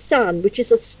of the sun, which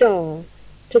is a star,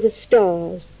 to the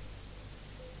stars.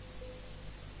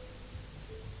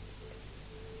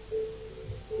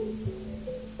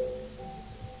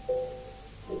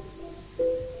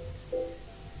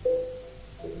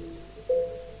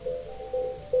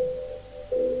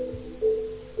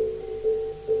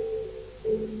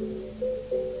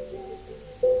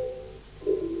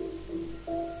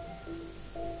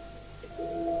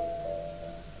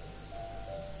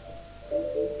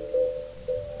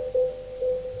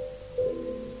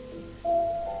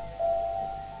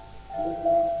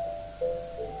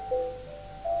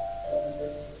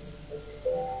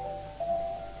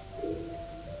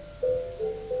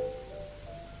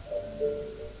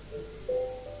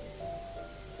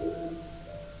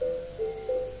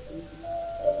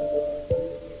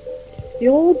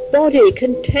 Your body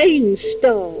contains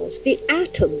stars, the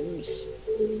atoms.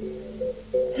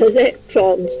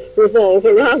 Electrons revolve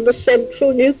around the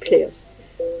central nucleus.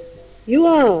 You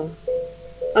are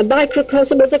a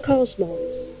microcosm of the cosmos.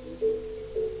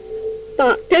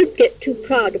 But don't get too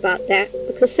proud about that,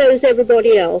 because so is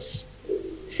everybody else.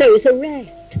 So is a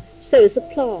rat. So is a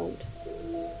plant.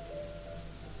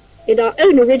 In our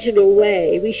own original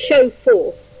way, we show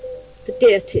forth the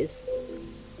deities.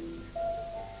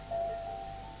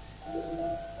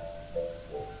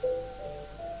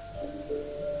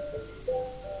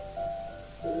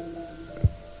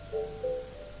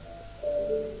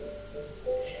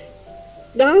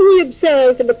 Now we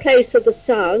observe in the place of the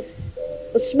south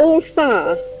a small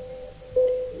fire,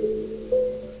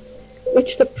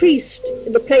 which the priest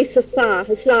in the place of fire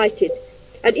has lighted,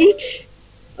 and each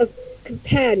of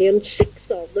companions, 6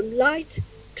 of them, light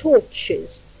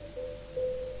torches.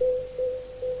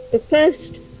 The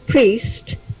first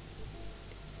priest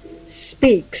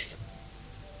speaks.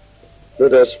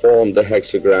 Let us form the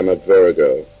hexagram of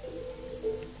Virgo.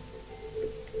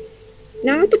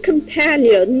 Now the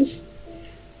companions,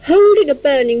 holding a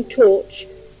burning torch,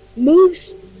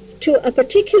 moves to a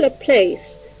particular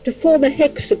place to form a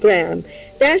hexagram.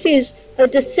 That is a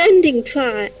descending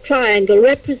triangle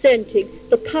representing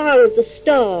the power of the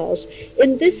stars,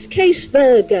 in this case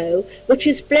Virgo, which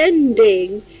is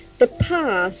blending the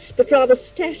past but rather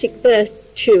static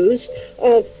virtues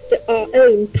of our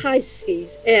own Pisces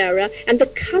era and the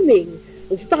coming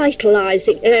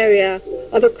vitalizing area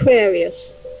of Aquarius.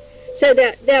 So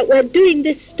that we're doing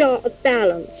this star of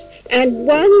balance, and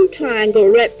one triangle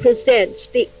represents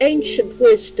the ancient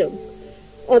wisdom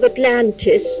of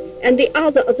Atlantis and the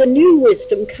other of the new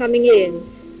wisdom coming in.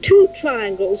 2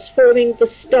 triangles forming the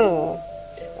star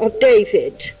of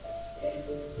David.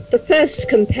 The first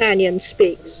companion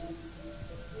speaks.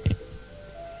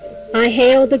 I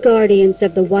hail the guardians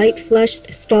of the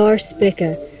white-flushed star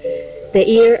Spica, the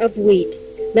ear of wheat.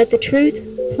 Let the truth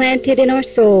planted in our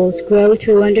souls grow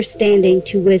through understanding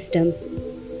to wisdom.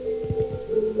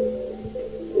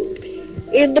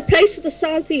 In the place of the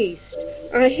southeast,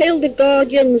 I hail the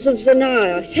guardians of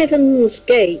Zanaya, heaven's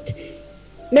gate.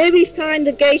 May we find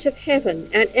the gate of heaven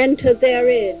and enter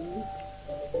therein.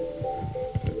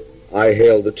 I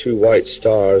hail the 2 white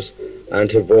stars,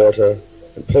 Antivorta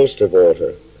and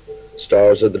Postavorta,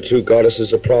 stars of the 2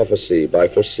 goddesses of prophecy. By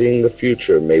foreseeing the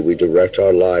future, may we direct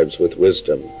our lives with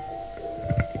wisdom.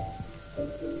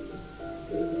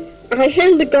 I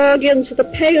hail the guardians of the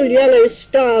pale yellow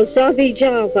star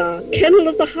Zavijava, kennel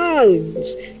of the hounds.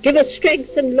 Give us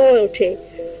strength and loyalty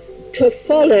to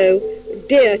follow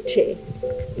deity.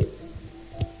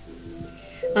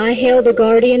 I hail the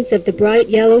guardians of the bright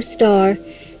yellow star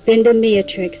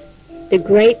Vindemeatrix, the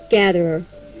great gatherer,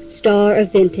 star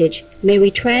of vintage. May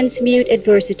we transmute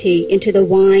adversity into the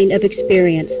wine of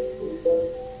experience.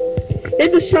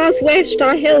 In the southwest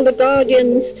I hail the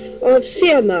guardians of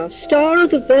Sirma, star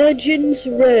of the Virgin's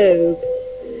robe.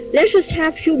 Let us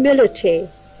have humility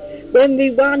when we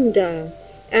wonder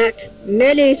at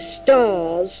many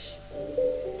stars.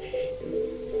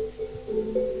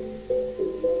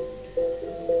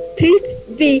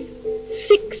 The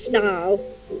 6 now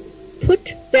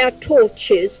put their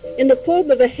torches in the form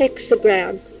of a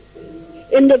hexagram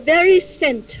in the very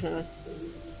center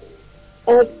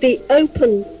of the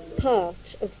open part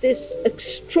of this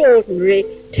extraordinary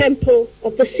temple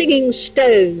of the singing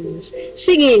stones,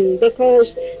 singing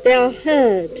because they are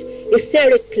heard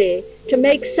etherically to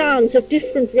make sounds of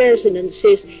different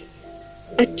resonances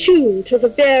attuned to the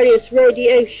various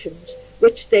radiations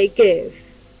which they give.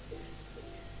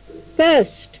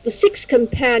 First, the 6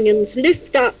 companions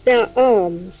lift up their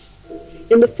arms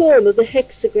in the form of the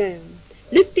hexagram,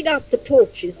 lifting up the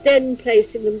torches, then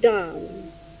placing them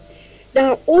down.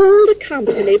 Now all the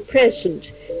company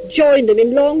present join them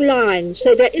in long lines,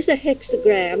 so there is a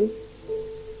hexagram.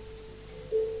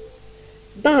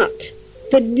 But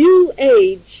the new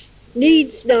age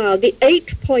needs now the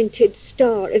 8-pointed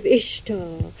star of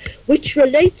Ishtar, which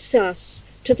relates us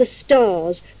to the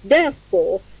stars.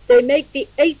 Therefore, they make the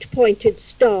 8-pointed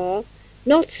star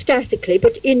not statically,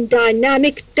 but in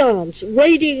dynamic dance,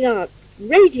 radiating.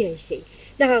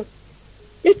 Now,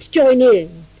 let's join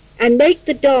in and make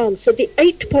the dance of the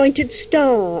 8-pointed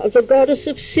star of the goddess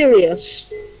of Sirius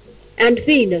and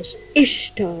Venus,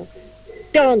 Ishtar,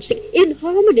 dancing in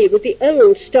harmony with the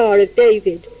old star of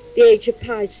David, the age of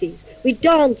Pisces. We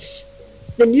dance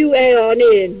the new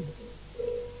aeon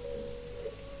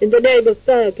in the name of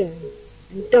Virgo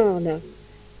and Dana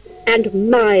and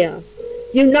Maya,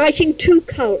 uniting 2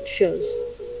 cultures,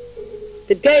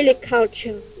 the Gaelic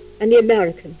culture and the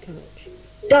American culture.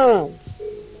 Dance.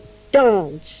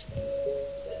 dance.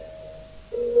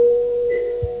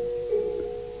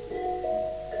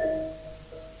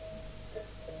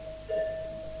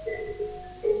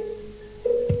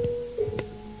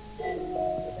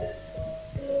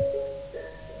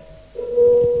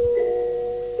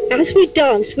 As we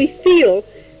dance, we feel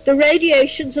the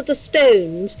radiations of the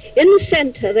stones. In the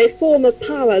center, they form a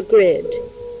power grid,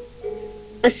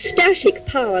 a static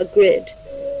power grid.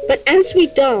 But as we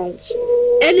dance,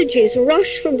 energies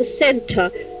rush from the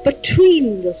center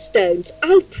between the stones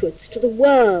outwards to the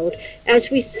world as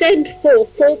we send forth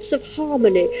thoughts of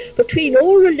harmony between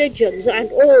all religions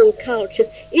and all cultures,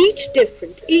 each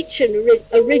different, each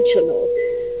original,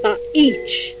 but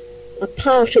each a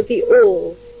part of the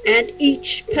all, and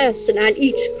each person and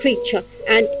each creature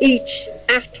and each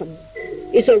atom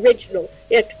is original,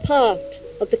 yet part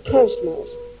of the cosmos.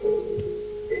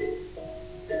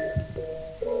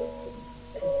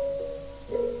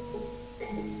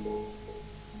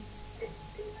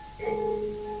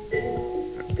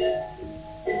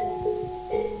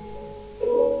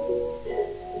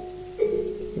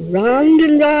 Round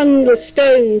and round the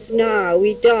stones now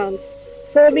we dance,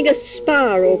 forming a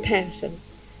spiral pattern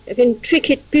of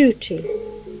intricate beauty,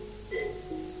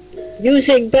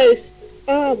 using both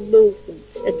arm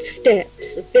movements and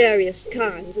steps of various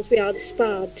kinds as we are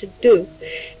inspired to do.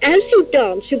 As you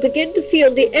dance, you begin to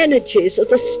feel the energies of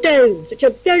the stones, which are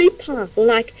very powerful,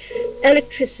 like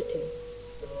electricity,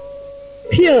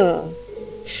 pure,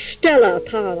 stellar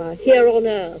power here on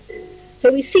earth.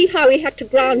 So we see how we had to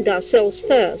ground ourselves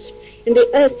first in the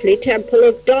earthly temple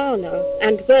of Dana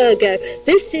and Virgo.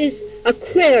 This is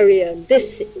Aquarian,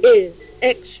 this is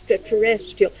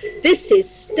extraterrestrial, this is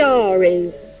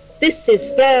starry, this is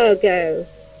Virgo,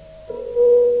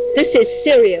 this is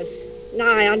Sirius,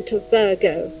 nigh unto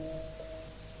Virgo.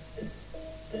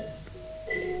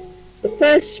 The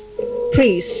first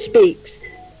priest speaks.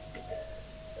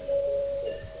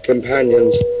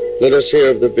 Companions, let us hear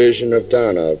of the vision of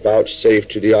Dana, vouchsafed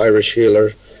to the Irish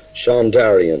healer,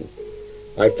 Shandarian.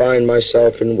 I find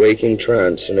myself in waking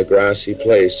trance in a grassy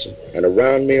place, and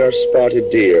around me are spotted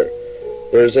deer.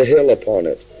 There is a hill upon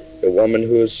it, a woman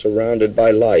who is surrounded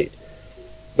by light.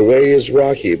 The way is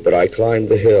rocky, but I climb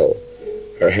the hill.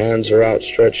 Her hands are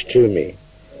outstretched to me.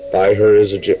 By her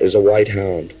is a white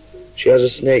hound. She has a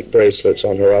snake bracelets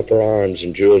on her upper arms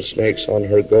and jeweled snakes on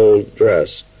her gold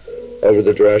dress. Over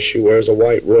the dress she wears a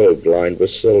white robe lined with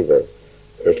silver.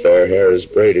 Her fair hair is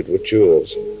braided with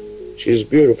jewels. She is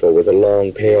beautiful with a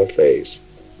long, pale face.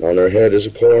 On her head is a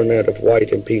coronet of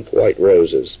white and pink-white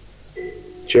roses.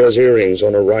 She has earrings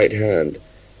on her right hand,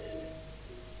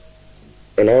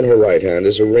 and on her right hand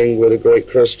is a ring with a great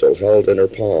crystal held in her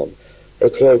palm.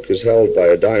 Her cloak is held by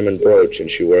a diamond brooch,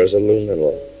 and she wears a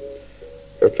lunala.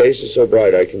 Her face is so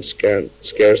bright I can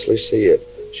scarcely see it.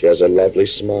 She has a lovely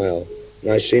smile,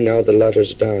 and I see now the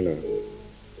letters Dana.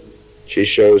 She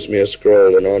shows me a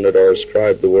scroll, and on it are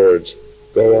inscribed the words,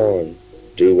 "Go on,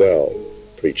 do well,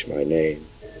 preach my name."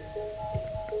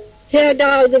 Hear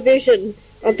now the vision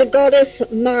of the goddess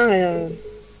Maya,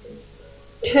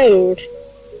 told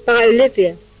by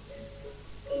Olivia.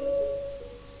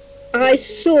 I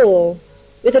saw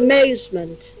with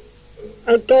amazement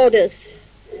a goddess,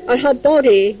 and her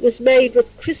body was made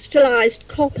with crystallized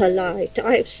copper light.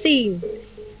 I have seen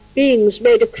beings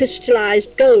made of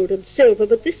crystallized gold and silver,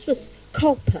 but this was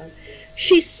copper.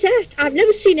 She sat, I've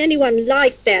never seen anyone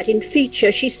like that in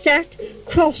feature. She sat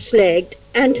cross-legged,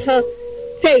 and her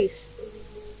face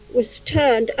was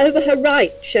turned over her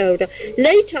right shoulder.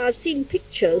 Later I've seen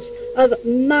pictures of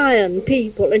Mayan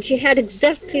people, and she had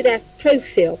exactly that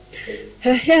profile.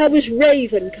 Her hair was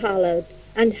raven-coloured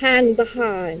and hung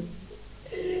behind.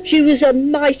 She was a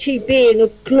mighty being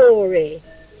of glory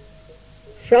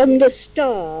from the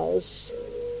stars.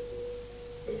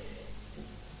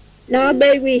 Now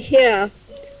may we hear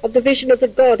of the vision of the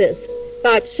goddess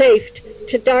vouchsafed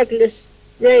to Douglas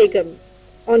Reagan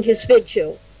on his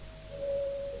vigil.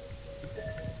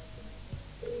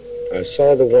 I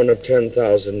saw the one of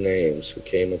 10,000 names who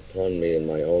came upon me in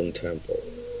my own temple,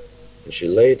 and she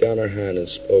laid down her hand and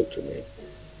spoke to me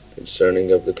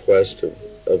concerning of the quest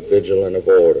of vigil and of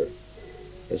order,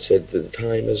 and said, the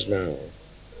time is now.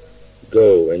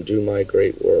 Go and do my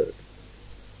great work.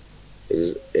 It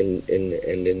is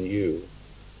in you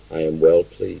I am well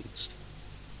pleased.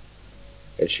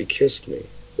 And she kissed me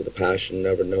with a passion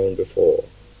never known before,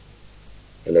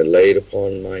 and then laid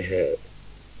upon my head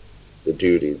the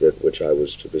duty that which I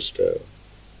was to bestow.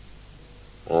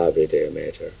 Ave Dea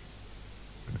Mater.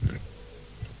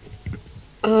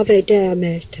 Ave Dea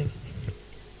Mater.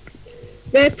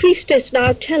 May a priestess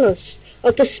now tell us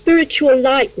of the spiritual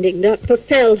lightning that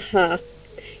befell her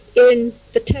in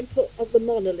the Temple of the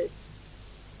Monolith.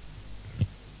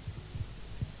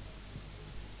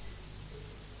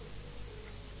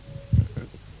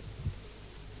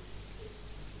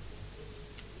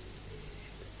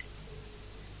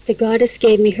 The goddess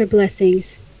gave me her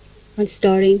blessings on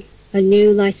starting a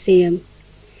new lyceum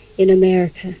in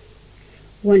America,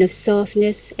 one of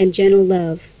softness and gentle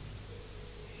love,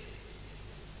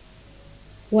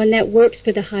 one that works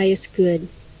for the highest good.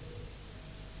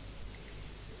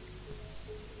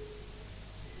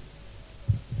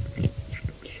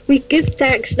 We give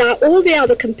thanks now. All the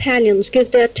other companions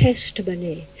give their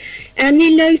testimony, and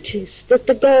we notice that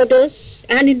the goddess,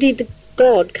 and indeed the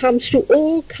god, comes through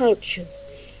all cultures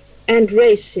and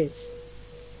races.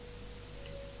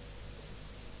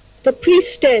 The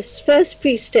priestess, first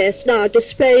priestess, now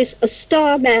displays a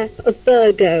star map of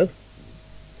Virgo.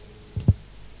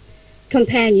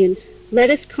 Companions, let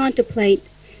us contemplate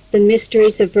the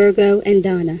mysteries of Virgo and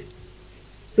Dana.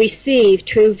 Receive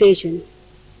true vision.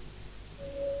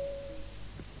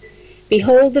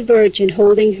 Behold the Virgin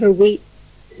holding her wheat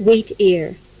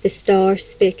ear, the star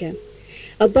Spica.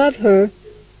 Above her,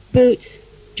 Boots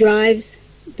drives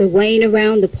the wain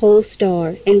around the pole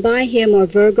star, and by him are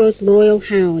Virgo's loyal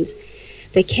hounds,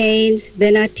 the Canes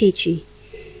Venatici.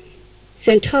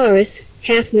 Centaurus,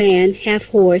 half man, half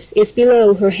horse, is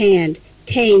below her hand,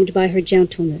 tamed by her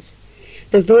gentleness.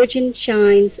 The Virgin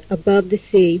shines above the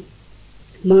sea,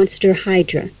 monster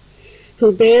Hydra,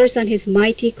 who bears on his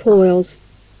mighty coils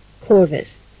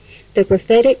Corvus, the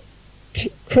prophetic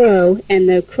crow, and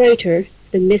the crater,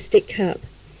 the mystic cup.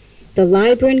 The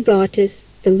Libran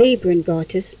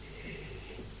goddess,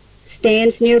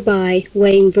 stands nearby,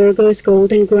 weighing Virgo's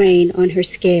golden grain on her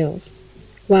scales,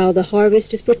 while the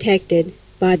harvest is protected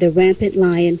by the rampant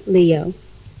lion Leo.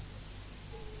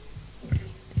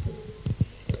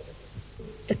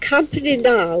 The company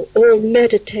now all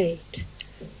meditate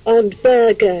on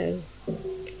Virgo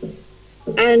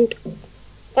and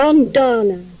on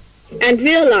Dana, and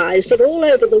realize that all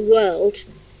over the world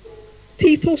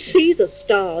people see the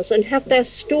stars and have their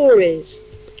stories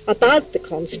about the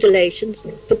constellations,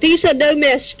 but these are no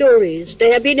mere stories.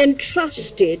 They have been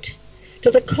entrusted to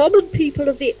the common people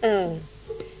of the earth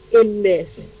in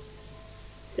myth.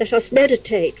 Let us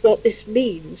meditate what this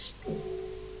means,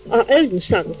 our own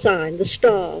sun sign, the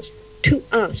stars, to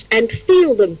us, and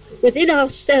feel them within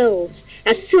ourselves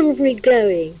as silvery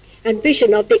glowing and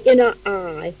vision of the inner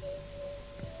eye.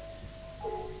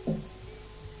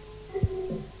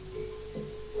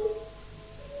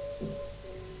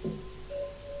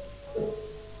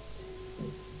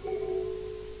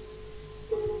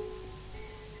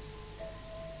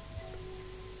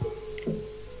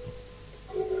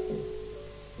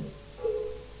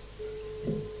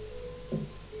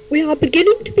 We are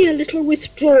beginning to be a little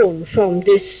withdrawn from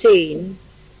this scene.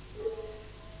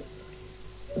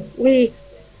 We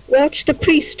watch the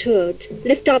priesthood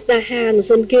lift up their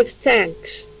hands and give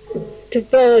thanks to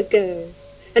Virgo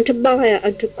and to Maya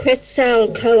and to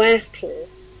Quetzalcoatl.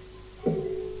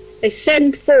 They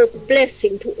send forth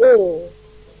blessing to all.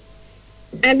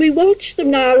 And we watch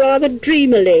them now rather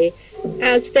dreamily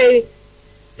as they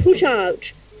put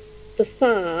out the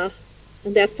fire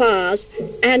and their fires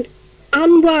and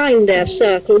unwind their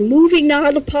circle, moving now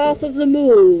the path of the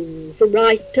moon from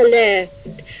right to left,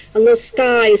 and the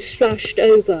sky is flushed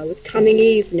over with coming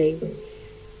evening.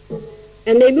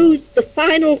 And they move the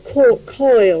final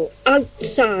coil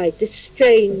outside this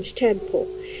strange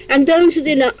temple, and those with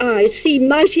inner eyes see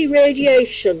mighty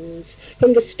radiations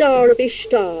from the star of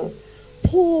Ishtar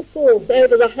pour forth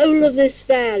over the whole of this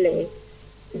valley.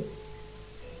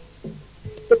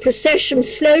 The procession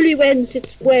slowly wends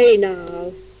its way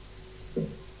now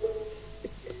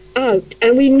out,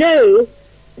 and we know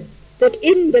that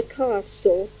in the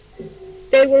castle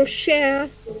they will share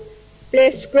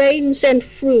blessed grains and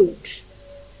fruit.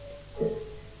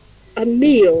 A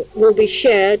meal will be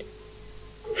shared.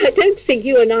 I don't think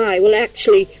you and I will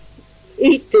actually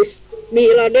eat this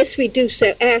meal unless we do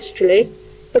so astrally,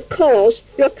 because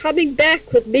you're coming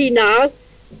back with me now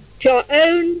to your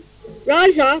own.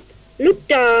 Rise up, look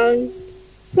down.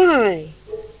 Why?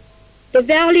 The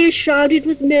valley is shrouded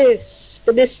with mist.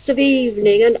 The mists of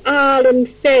evening, and Ireland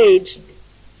fades.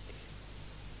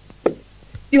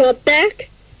 You are back.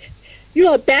 You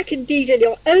are back indeed in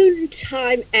your own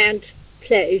time and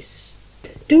place.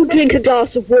 Do drink a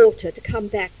glass of water to come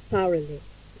back thoroughly.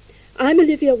 I'm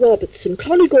Olivia Robertson,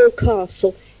 Clonegall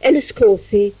Castle,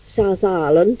 Enniscorthy, South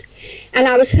Ireland, and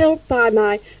I was helped by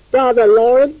my brother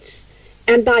Lawrence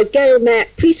and by Gail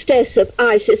Mack, priestess of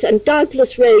Isis, and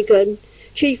Douglas Reagan,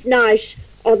 chief knight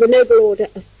of the Noble Order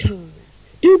of Tara.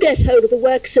 Do get hold of the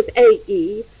works of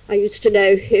A.E. I used to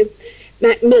know him,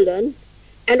 Macmillan,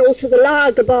 and also the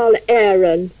Lagabal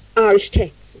Aaron Irish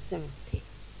Text Society.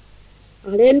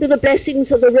 I'll end with the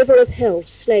blessings of the River of Health,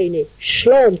 Slaney,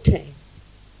 Shlante.